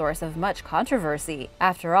been the source of much controversy.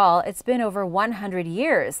 After all, it's been over 100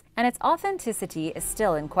 years, and its authenticity is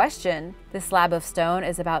still in question. The slab of stone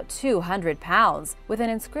is about 200 pounds, with an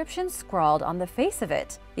inscription scrawled on the face of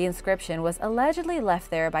it. The inscription was allegedly left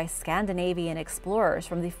there by Scandinavian explorers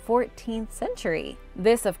from the 14th century.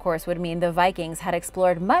 This, of course, would mean the Vikings had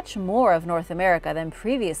explored much more of North America than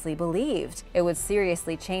previously believed. It would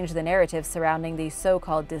seriously change the narrative surrounding the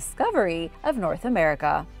so-called discovery of North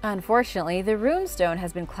America. Unfortunately, the runestone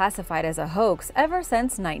has been classified as a hoax ever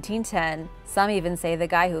since 1910. Some even say the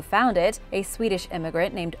guy who found it, a Swedish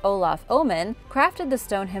immigrant named Olof Oman, crafted the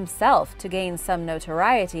stone himself to gain some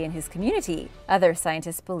notoriety in his community. Other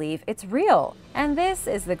scientists believe it's real. And this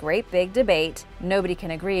is the great big debate. Nobody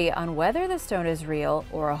can agree on whether the stone is real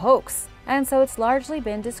or a hoax, and so it's largely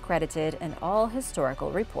been discredited in all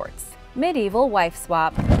historical reports. Medieval wife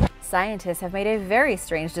swap. Scientists have made a very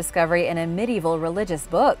strange discovery in a medieval religious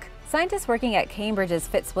book. Scientists working at Cambridge's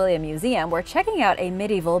Fitzwilliam Museum were checking out a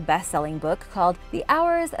medieval best-selling book called The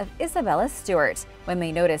Hours of Isabella Stewart when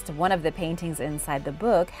they noticed one of the paintings inside the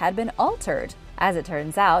book had been altered. As it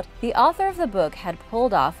turns out, the author of the book had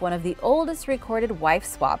pulled off one of the oldest recorded wife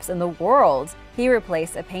swaps in the world. He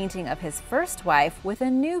replaced a painting of his first wife with a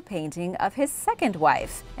new painting of his second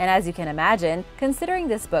wife. And as you can imagine, considering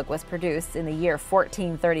this book was produced in the year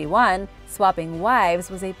 1431, swapping wives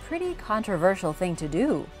was a pretty controversial thing to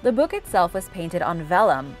do. The book itself was painted on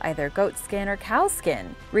vellum, either goat skin or cow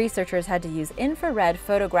skin. Researchers had to use infrared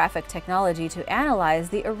photographic technology to analyze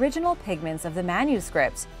the original pigments of the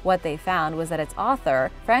manuscript. What they found was that its author,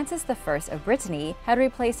 Francis I of Brittany, had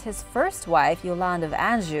replaced his first wife, Yolande of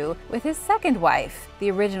Anjou, with his second wife.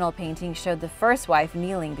 The original painting showed the first wife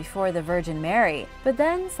kneeling before the Virgin Mary, but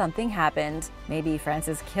then something happened. Maybe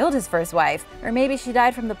Francis killed his first wife, or maybe she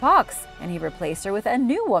died from the pox, and he replaced her with a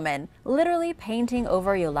new woman, literally painting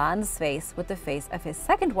over Yolande's face with the face of his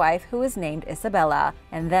second wife, who was named Isabella.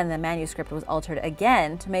 And then the manuscript was altered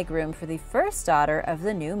again to make room for the first daughter of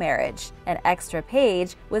the new marriage. An extra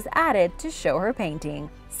page was added to show her painting.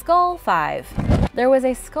 Skull 5. There was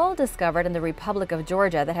a skull discovered in the Republic of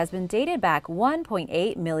Georgia that has been dated back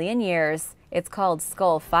 1.8 million years. It's called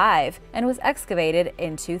Skull 5 and was excavated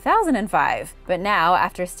in 2005. But now,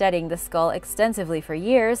 after studying the skull extensively for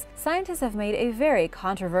years, scientists have made a very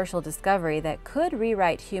controversial discovery that could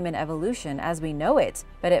rewrite human evolution as we know it,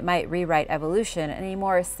 but it might rewrite evolution in a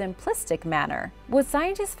more simplistic manner. What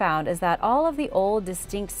scientists found is that all of the old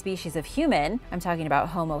distinct species of human, I'm talking about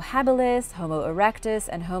Homo habilis, Homo erectus,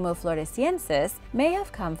 and Homo floresiensis, may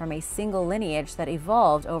have come from a single lineage that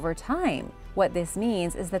evolved over time. What this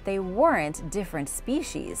means is that they weren't different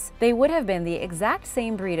species. They would have been the exact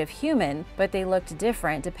same breed of human, but they looked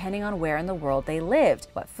different depending on where in the world they lived,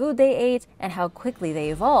 what food they ate, and how quickly they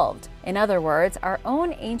evolved. In other words, our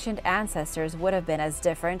own ancient ancestors would have been as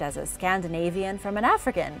different as a Scandinavian from an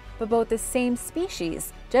African, but both the same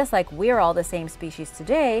species, just like we're all the same species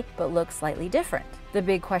today, but look slightly different. The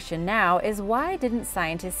big question now is, why didn't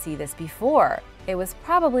scientists see this before? It was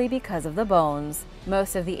probably because of the bones.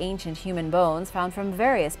 Most of the ancient human bones found from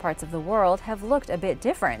various parts of the world have looked a bit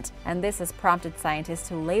different, and this has prompted scientists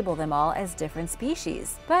to label them all as different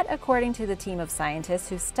species. But according to the team of scientists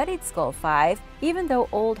who studied Skull 5, even though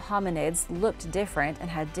old hominids looked different and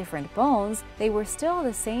had different bones, they were still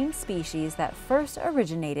the same species that first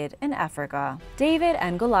originated in Africa. David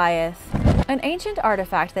and Goliath. An ancient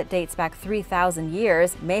artifact that dates back 3,000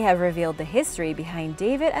 years may have revealed the history behind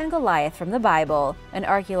David and Goliath from the Bible. An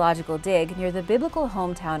archaeological dig near the biblical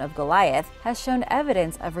hometown of Goliath has shown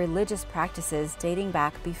evidence of religious practices dating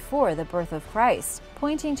back before the birth of Christ,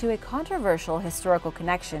 pointing to a controversial historical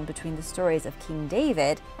connection between the stories of King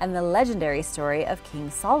David and the legendary story of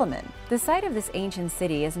King Solomon. The site of this ancient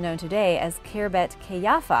city is known today as Khirbet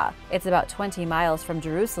Qeiyafa. It's about 20 miles from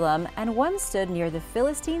Jerusalem and once stood near the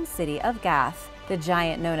Philistine city of Gath. The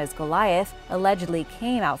giant known as Goliath allegedly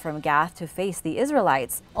came out from Gath to face the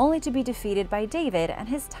Israelites, only to be defeated by David and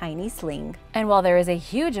his tiny sling. And while there is a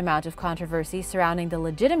huge amount of controversy surrounding the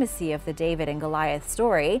legitimacy of the David and Goliath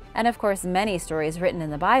story, and of course many stories written in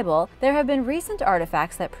the Bible, there have been recent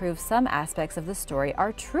artifacts that prove some aspects of the story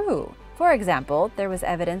are true. For example, there was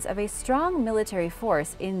evidence of a strong military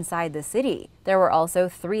force inside the city. There were also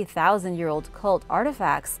 3,000-year-old cult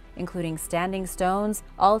artifacts, including standing stones,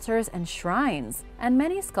 altars, and shrines, and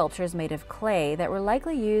many sculptures made of clay that were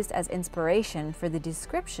likely used as inspiration for the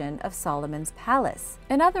description of Solomon's palace.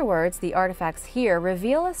 In other words, the artifacts here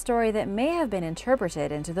reveal a story that may have been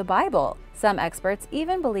interpreted into the Bible. Some experts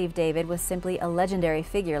even believe David was simply a legendary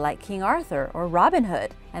figure like King Arthur or Robin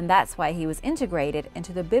Hood, and that's why he was integrated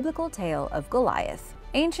into the biblical tale of Goliath.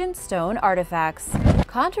 Ancient stone artifacts.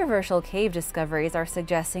 Controversial cave discoveries are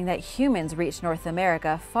suggesting that humans reached North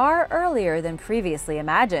America far earlier than previously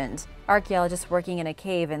imagined. Archaeologists working in a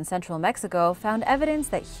cave in central Mexico found evidence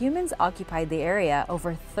that humans occupied the area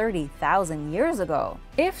over 30,000 years ago.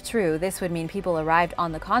 If true, this would mean people arrived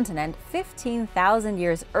on the continent 15,000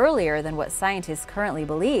 years earlier than what scientists currently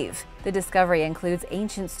believe. The discovery includes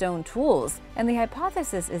ancient stone tools, and the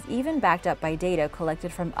hypothesis is even backed up by data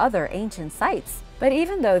collected from other ancient sites. But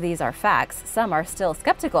even though these are facts, some are still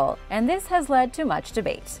skeptical, and this has led to much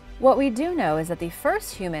debate. What we do know is that the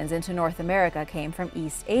first humans into North America came from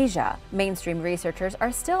East Asia. Mainstream researchers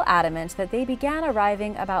are still adamant that they began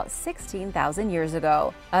arriving about 16,000 years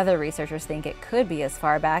ago. Other researchers think it could be as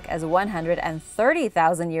far back as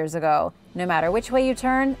 130,000 years ago. No matter which way you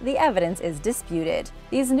turn, the evidence is disputed.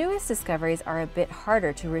 These newest discoveries are a bit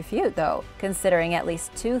harder to refute, though, considering at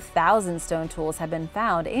least 2,000 stone tools have been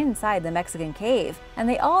found inside the Mexican cave, and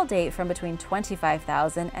they all date from between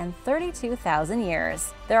 25,000 and 32,000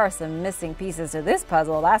 years. There are some missing pieces to this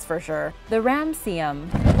puzzle, that's for sure. The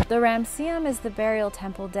Ramesseum. The Ramesseum is the burial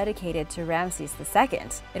temple dedicated to Ramses II.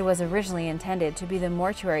 It was originally intended to be the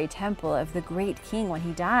mortuary temple of the great king when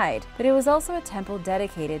he died, but it was also a temple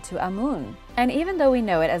dedicated to Amun. And even though we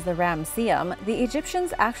know it as the Ramesseum, the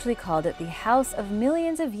Egyptians actually called it the house of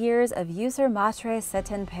millions of years of User Matre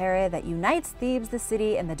Seten Pere that unites Thebes, the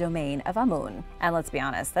city, in the domain of Amun. And let's be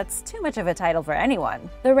honest, that's too much of a title for anyone.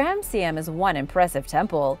 The Ramesseum is one impressive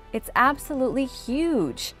temple. It's absolutely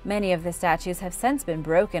huge. Many of the statues have since been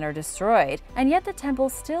broken or destroyed, and yet the temple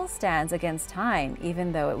still stands against time,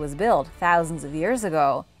 even though it was built thousands of years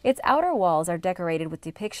ago. Its outer walls are decorated with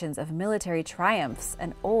depictions of military triumphs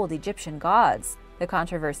and old Egyptian gods. The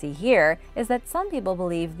controversy here is that some people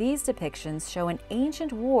believe these depictions show an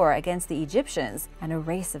ancient war against the Egyptians and a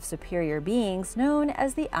race of superior beings known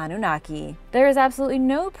as the Anunnaki. There is absolutely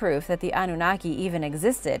no proof that the Anunnaki even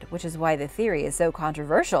existed, which is why the theory is so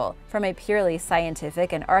controversial. From a purely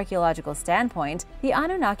scientific and archaeological standpoint, the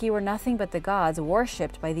Anunnaki were nothing but the gods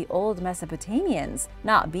worshipped by the old Mesopotamians,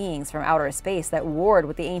 not beings from outer space that warred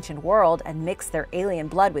with the ancient world and mixed their alien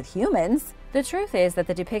blood with humans. The truth is that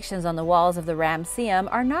the depictions on the walls of the Ramesseum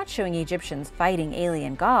are not showing Egyptians fighting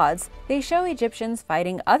alien gods. They show Egyptians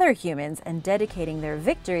fighting other humans and dedicating their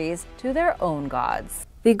victories to their own gods.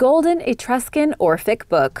 The Golden Etruscan Orphic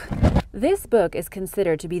Book. This book is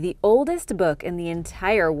considered to be the oldest book in the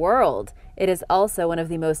entire world. It is also one of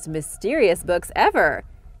the most mysterious books ever.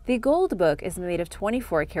 The Gold Book is made of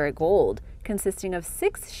 24-karat gold, consisting of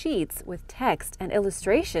 6 sheets with text and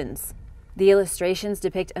illustrations. The illustrations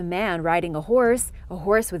depict a man riding a horse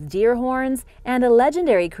with deer horns, and a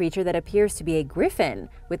legendary creature that appears to be a griffin,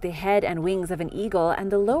 with the head and wings of an eagle and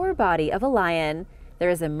the lower body of a lion. There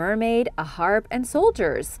is a mermaid, a harp, and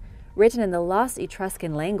soldiers. Written in the lost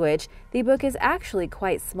Etruscan language, the book is actually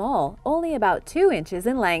quite small, only about 2 inches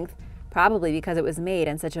in length, probably because it was made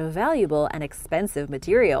in such a valuable and expensive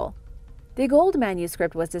material. The gold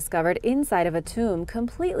manuscript was discovered inside of a tomb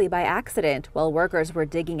completely by accident while workers were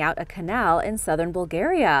digging out a canal in southern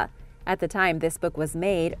Bulgaria. At the time this book was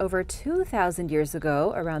made, over 2,000 years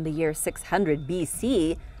ago, around the year 600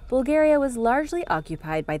 BC, Bulgaria was largely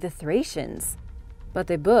occupied by the Thracians. But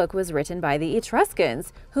the book was written by the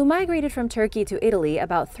Etruscans, who migrated from Turkey to Italy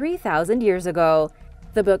about 3,000 years ago.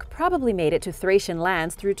 The book probably made it to Thracian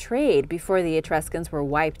lands through trade before the Etruscans were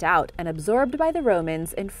wiped out and absorbed by the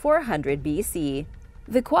Romans in 400 BC.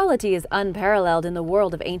 The quality is unparalleled in the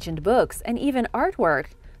world of ancient books and even artwork.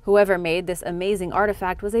 Whoever made this amazing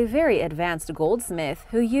artifact was a very advanced goldsmith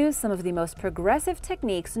who used some of the most progressive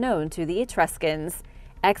techniques known to the Etruscans.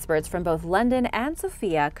 Experts from both London and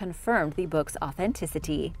Sofia confirmed the book's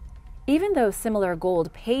authenticity. Even though similar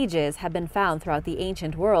gold pages have been found throughout the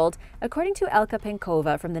ancient world, according to Elka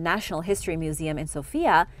Penkova from the National History Museum in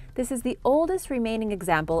Sofia, this is the oldest remaining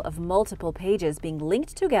example of multiple pages being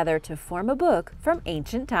linked together to form a book from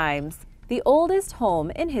ancient times. The oldest home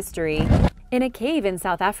in history. In a cave in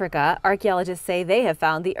South Africa, archaeologists say they have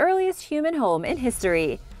found the earliest human home in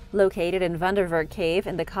history. Located in Wonderwerk Cave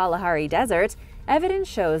in the Kalahari Desert, evidence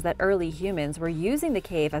shows that early humans were using the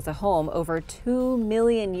cave as a home over 2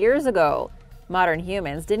 million years ago. Modern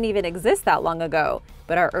humans didn't even exist that long ago,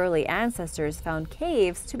 but our early ancestors found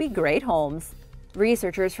caves to be great homes.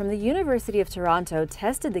 Researchers from the University of Toronto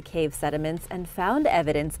tested the cave sediments and found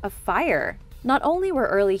evidence of fire. Not only were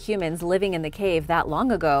early humans living in the cave that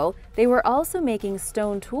long ago, they were also making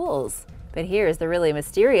stone tools. But here's the really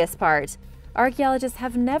mysterious part. Archaeologists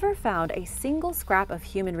have never found a single scrap of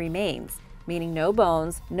human remains, meaning no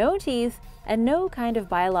bones, no teeth, and no kind of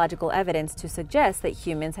biological evidence to suggest that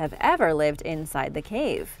humans have ever lived inside the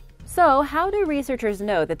cave. So, how do researchers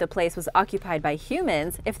know that the place was occupied by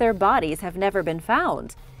humans if their bodies have never been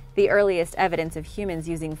found? The earliest evidence of humans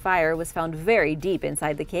using fire was found very deep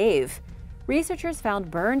inside the cave. Researchers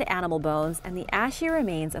found burned animal bones and the ashy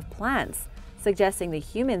remains of plants, suggesting the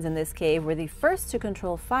humans in this cave were the first to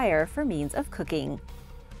control fire for means of cooking.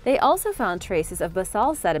 They also found traces of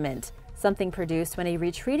basalt sediment, something produced when a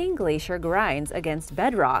retreating glacier grinds against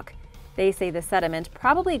bedrock. They say the sediment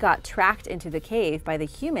probably got tracked into the cave by the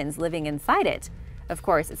humans living inside it. Of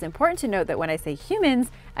course, it's important to note that when I say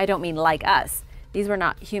humans, I don't mean like us. These were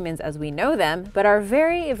not humans as we know them, but our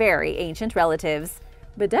very, very ancient relatives.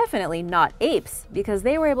 But definitely not apes, because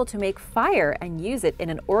they were able to make fire and use it in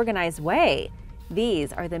an organized way.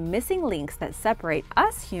 These are the missing links that separate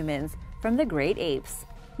us humans from the great apes.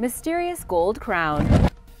 Mysterious gold crown.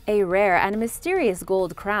 A rare and mysterious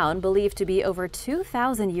gold crown believed to be over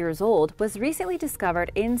 2,000 years old was recently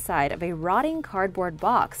discovered inside of a rotting cardboard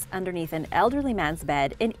box underneath an elderly man's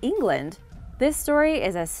bed in England. This story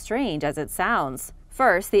is as strange as it sounds.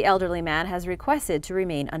 First, the elderly man has requested to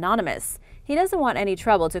remain anonymous. He doesn't want any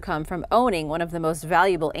trouble to come from owning one of the most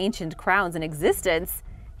valuable ancient crowns in existence.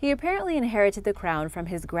 He apparently inherited the crown from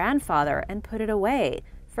his grandfather and put it away,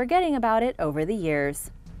 forgetting about it over the years.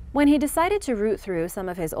 When he decided to root through some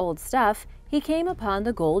of his old stuff, he came upon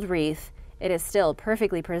the gold wreath. It is still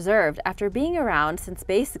perfectly preserved after being around since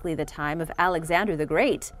basically the time of Alexander the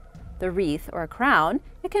Great. The wreath, or crown,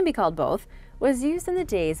 it can be called both, was used in the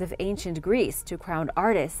days of ancient Greece to crown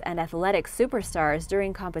artists and athletic superstars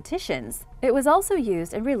during competitions. It was also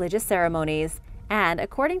used in religious ceremonies, and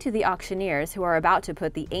according to the auctioneers who are about to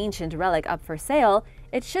put the ancient relic up for sale,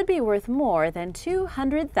 it should be worth more than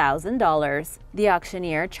 $200,000. The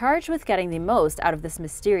auctioneer charged with getting the most out of this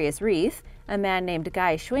mysterious wreath, a man named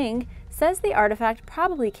Guy Schwing, says the artifact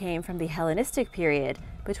probably came from the Hellenistic period,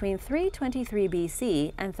 between 323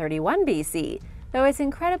 BC and 31 BC, though it's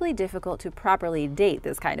incredibly difficult to properly date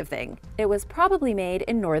this kind of thing. It was probably made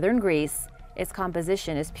in northern Greece. Its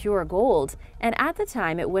composition is pure gold, and at the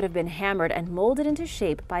time it would have been hammered and molded into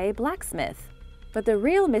shape by a blacksmith. But the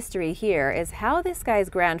real mystery here is how this guy's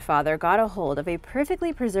grandfather got a hold of a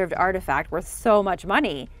perfectly preserved artifact worth so much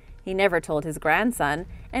money. He never told his grandson,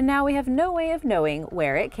 and now we have no way of knowing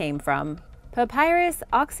where it came from. Papyrus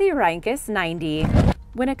Oxyrhynchus 90.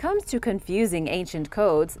 When it comes to confusing ancient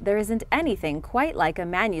codes, there isn't anything quite like a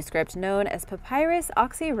manuscript known as Papyrus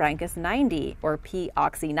Oxyrhynchus 90, or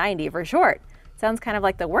P-Oxy 90 for short. Sounds kind of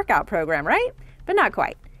like the workout program, right? But not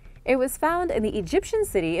quite. It was found in the Egyptian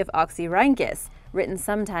city of Oxyrhynchus, written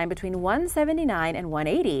sometime between 179 and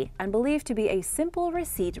 180, and believed to be a simple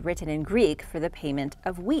receipt written in Greek for the payment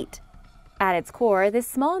of wheat. At its core, this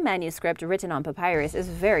small manuscript written on papyrus is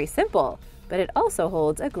very simple, but it also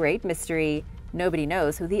holds a great mystery. Nobody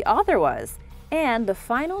knows who the author was, and the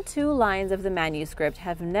final 2 lines of the manuscript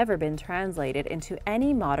have never been translated into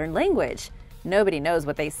any modern language. Nobody knows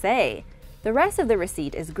what they say. The rest of the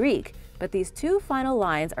receipt is Greek, but these 2 final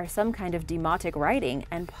lines are some kind of demotic writing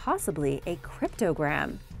and possibly a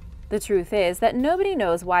cryptogram. The truth is that nobody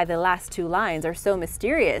knows why the last 2 lines are so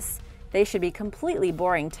mysterious. They should be completely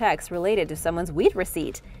boring text related to someone's wheat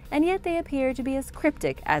receipt, and yet they appear to be as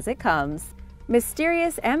cryptic as it comes.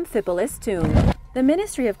 Mysterious Amphipolis tomb. The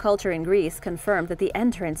Ministry of Culture in Greece confirmed that the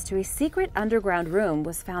entrance to a secret underground room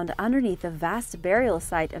was found underneath the vast burial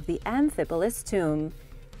site of the Amphipolis tomb.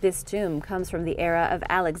 This tomb comes from the era of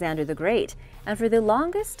Alexander the Great, and for the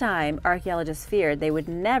longest time, archaeologists feared they would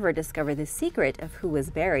never discover the secret of who was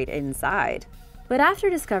buried inside. But after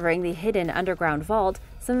discovering the hidden underground vault,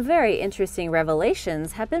 some very interesting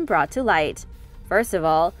revelations have been brought to light. First of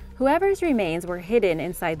all, whoever's remains were hidden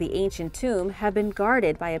inside the ancient tomb have been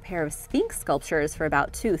guarded by a pair of Sphinx sculptures for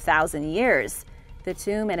about 2,000 years. The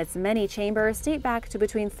tomb and its many chambers date back to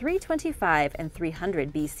between 325 and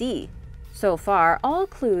 300 BC. So far, all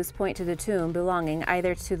clues point to the tomb belonging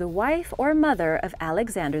either to the wife or mother of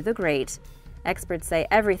Alexander the Great. Experts say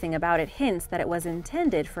everything about it hints that it was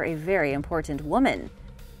intended for a very important woman.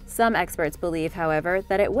 Some experts believe, however,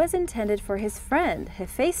 that it was intended for his friend,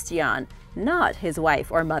 Hephaestion, not his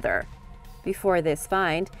wife or mother. Before this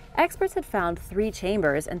find, experts had found 3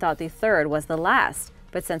 chambers and thought the third was the last,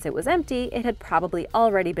 but since it was empty, it had probably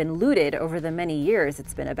already been looted over the many years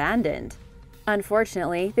it's been abandoned.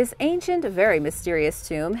 Unfortunately, this ancient, very mysterious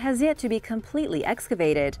tomb has yet to be completely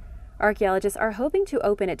excavated. Archaeologists are hoping to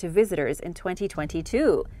open it to visitors in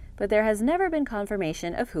 2022, but there has never been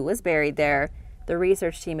confirmation of who was buried there. The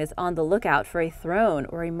research team is on the lookout for a throne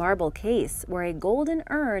or a marble case where a golden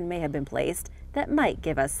urn may have been placed that might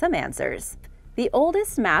give us some answers. The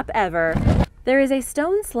oldest map ever. There is a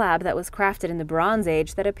stone slab that was crafted in the Bronze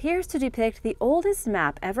Age that appears to depict the oldest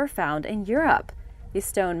map ever found in Europe. The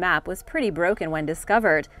stone map was pretty broken when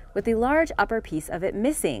discovered, with the large upper piece of it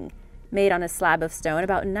missing. Made on a slab of stone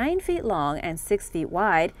about 9 feet long and 6 feet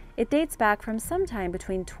wide, it dates back from sometime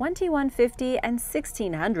between 2150 and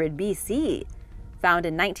 1600 BC. Found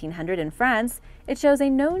in 1900 in France, it shows a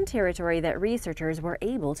known territory that researchers were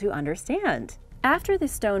able to understand. After the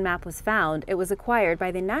stone map was found, it was acquired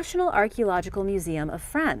by the National Archaeological Museum of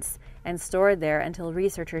France and stored there until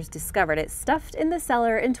researchers discovered it stuffed in the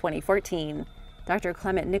cellar in 2014. Dr.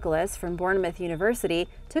 Clement Nicholas from Bournemouth University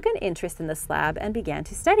took an interest in the slab and began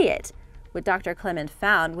to study it. What Dr. Clement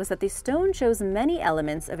found was that the stone shows many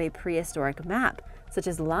elements of a prehistoric map, such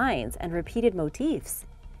as lines and repeated motifs.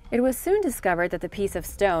 It was soon discovered that the piece of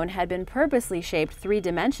stone had been purposely shaped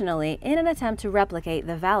 3-dimensionally in an attempt to replicate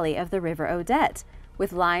the valley of the River Odette,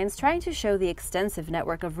 with lines trying to show the extensive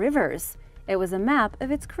network of rivers. It was a map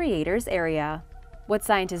of its creator's area. What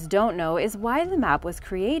scientists don't know is why the map was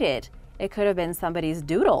created. It could have been somebody's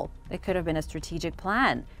doodle. It could have been a strategic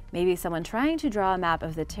plan. Maybe someone trying to draw a map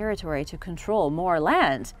of the territory to control more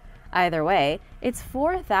land. Either way, it's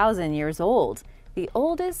 4,000 years old, the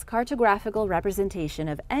oldest cartographical representation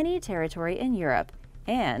of any territory in Europe,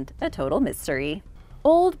 and a total mystery.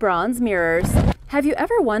 Old bronze mirrors. Have you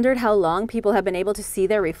ever wondered how long people have been able to see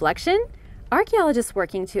their reflection? Archaeologists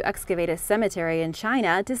working to excavate a cemetery in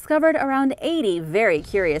China discovered around 80 very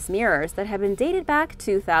curious mirrors that have been dated back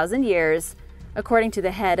 2,000 years. According to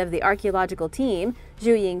the head of the archaeological team,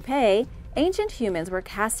 Zhu Yingpei, ancient humans were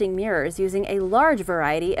casting mirrors using a large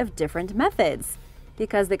variety of different methods.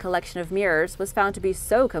 Because the collection of mirrors was found to be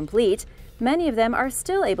so complete, many of them are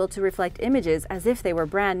still able to reflect images as if they were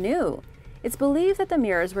brand new. It's believed that the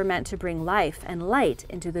mirrors were meant to bring life and light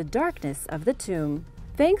into the darkness of the tomb.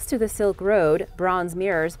 Thanks to the Silk Road, bronze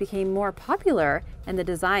mirrors became more popular, and the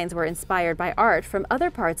designs were inspired by art from other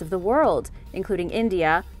parts of the world, including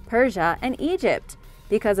India, Persia, and Egypt.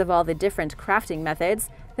 Because of all the different crafting methods,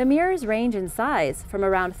 the mirrors range in size from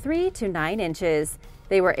around 3 to 9 inches.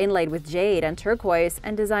 They were inlaid with jade and turquoise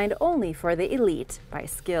and designed only for the elite by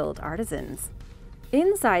skilled artisans.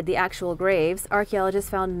 Inside the actual graves, archaeologists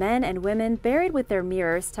found men and women buried with their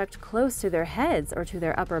mirrors tucked close to their heads or to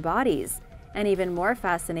their upper bodies. And even more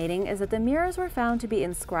fascinating is that the mirrors were found to be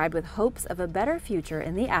inscribed with hopes of a better future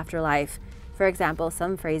in the afterlife. For example,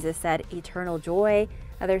 some phrases said eternal joy,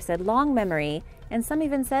 others said long memory, and some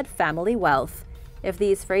even said family wealth. If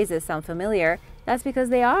these phrases sound familiar, that's because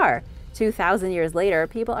they are. 2,000 years later,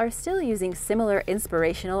 people are still using similar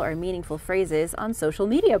inspirational or meaningful phrases on social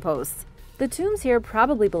media posts. The tombs here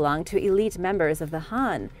probably belong to elite members of the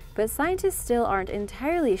Han, but scientists still aren't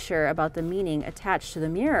entirely sure about the meaning attached to the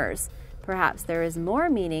mirrors. Perhaps there is more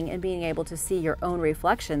meaning in being able to see your own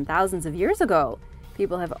reflection thousands of years ago.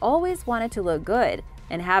 People have always wanted to look good,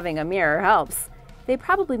 and having a mirror helps. They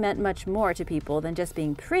probably meant much more to people than just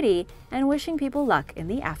being pretty and wishing people luck in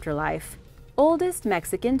the afterlife. Oldest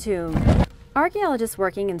Mexican tomb. Archaeologists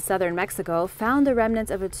working in southern Mexico found the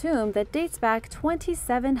remnants of a tomb that dates back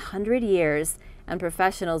 2,700 years, and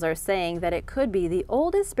professionals are saying that it could be the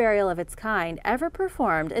oldest burial of its kind ever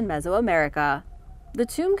performed in Mesoamerica. The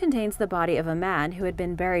tomb contains the body of a man who had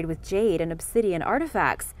been buried with jade and obsidian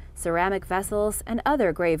artifacts, ceramic vessels, and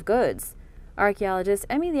other grave goods. Archaeologist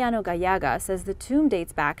Emiliano Gallaga says the tomb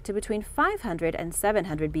dates back to between 500 and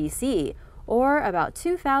 700 BC, or about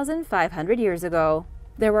 2,500 years ago.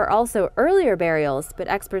 There were also earlier burials, but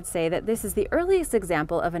experts say that this is the earliest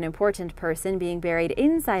example of an important person being buried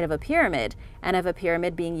inside of a pyramid, and of a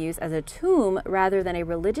pyramid being used as a tomb rather than a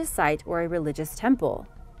religious site or a religious temple.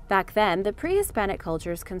 Back then, the pre-Hispanic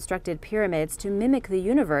cultures constructed pyramids to mimic the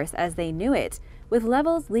universe as they knew it, with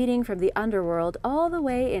levels leading from the underworld all the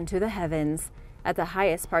way into the heavens. At the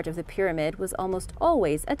highest part of the pyramid was almost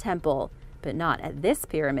always a temple, but not at this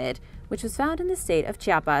pyramid, which was found in the state of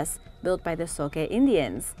Chiapas, built by the Soque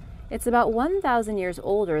Indians. It's about 1,000 years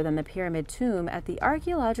older than the pyramid tomb at the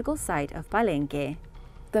archaeological site of Palenque.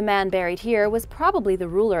 The man buried here was probably the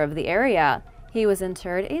ruler of the area. He was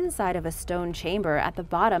interred inside of a stone chamber at the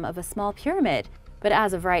bottom of a small pyramid, but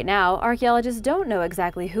as of right now, archaeologists don't know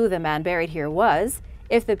exactly who the man buried here was,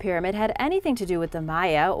 if the pyramid had anything to do with the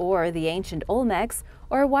Maya or the ancient Olmecs,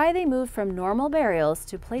 or why they moved from normal burials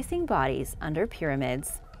to placing bodies under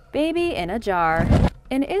pyramids. Baby in a jar.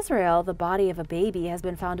 In Israel, the body of a baby has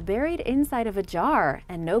been found buried inside of a jar,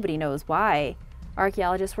 and nobody knows why.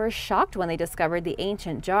 Archaeologists were shocked when they discovered the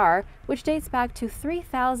ancient jar, which dates back to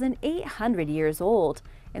 3,800 years old,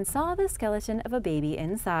 and saw the skeleton of a baby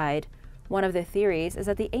inside. One of the theories is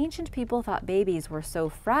that the ancient people thought babies were so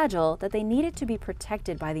fragile that they needed to be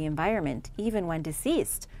protected by the environment, even when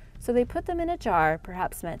deceased, so they put them in a jar,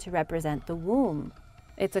 perhaps meant to represent the womb.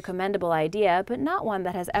 It's a commendable idea, but not one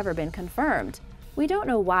that has ever been confirmed. We don't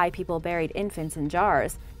know why people buried infants in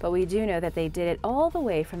jars, but we do know that they did it all the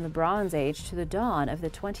way from the Bronze Age to the dawn of the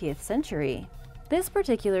 20th century. This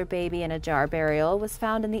particular baby in a jar burial was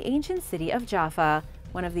found in the ancient city of Jaffa,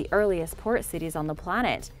 one of the earliest port cities on the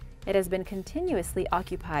planet. It has been continuously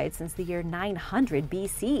occupied since the year 900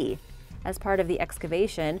 BC. As part of the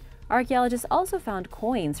excavation, archaeologists also found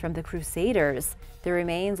coins from the Crusaders, the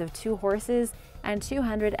remains of 2 horses, and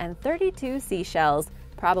 232 seashells,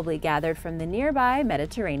 probably gathered from the nearby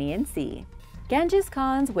Mediterranean Sea. Genghis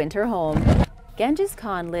Khan's winter home. Genghis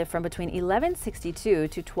Khan lived from between 1162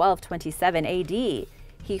 to 1227 AD.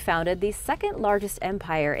 He founded the second largest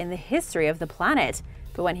empire in the history of the planet,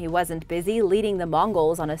 but when he wasn't busy leading the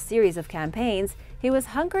Mongols on a series of campaigns, he was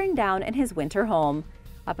hunkering down in his winter home.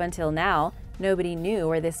 Up until now, nobody knew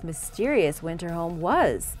where this mysterious winter home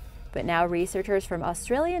was. But now researchers from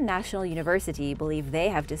Australian National University believe they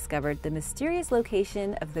have discovered the mysterious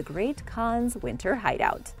location of the Great Khan's winter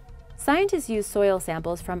hideout. Scientists use soil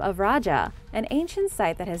samples from Avraja, an ancient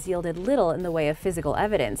site that has yielded little in the way of physical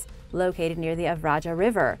evidence, located near the Avraja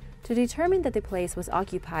River, to determine that the place was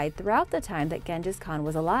occupied throughout the time that Genghis Khan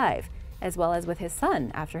was alive, as well as with his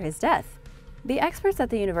son after his death. The experts at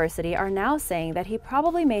the university are now saying that he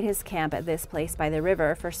probably made his camp at this place by the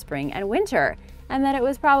river for spring and winter, and that it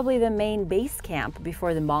was probably the main base camp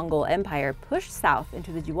before the Mongol Empire pushed south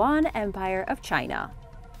into the Yuan Empire of China.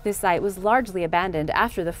 This site was largely abandoned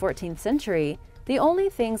after the 14th century. The only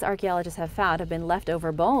things archaeologists have found have been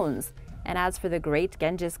leftover bones, and as for the great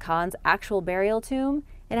Genghis Khan's actual burial tomb,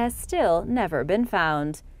 it has still never been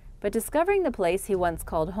found. But discovering the place he once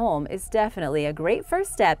called home is definitely a great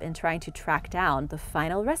first step in trying to track down the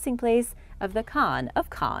final resting place of the Khan of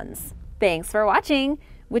Khans. Thanks for watching!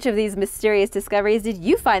 Which of these mysterious discoveries did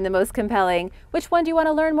you find the most compelling? Which one do you want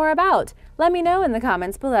to learn more about? Let me know in the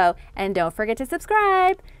comments below, and don't forget to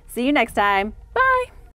subscribe! See you next time! Bye!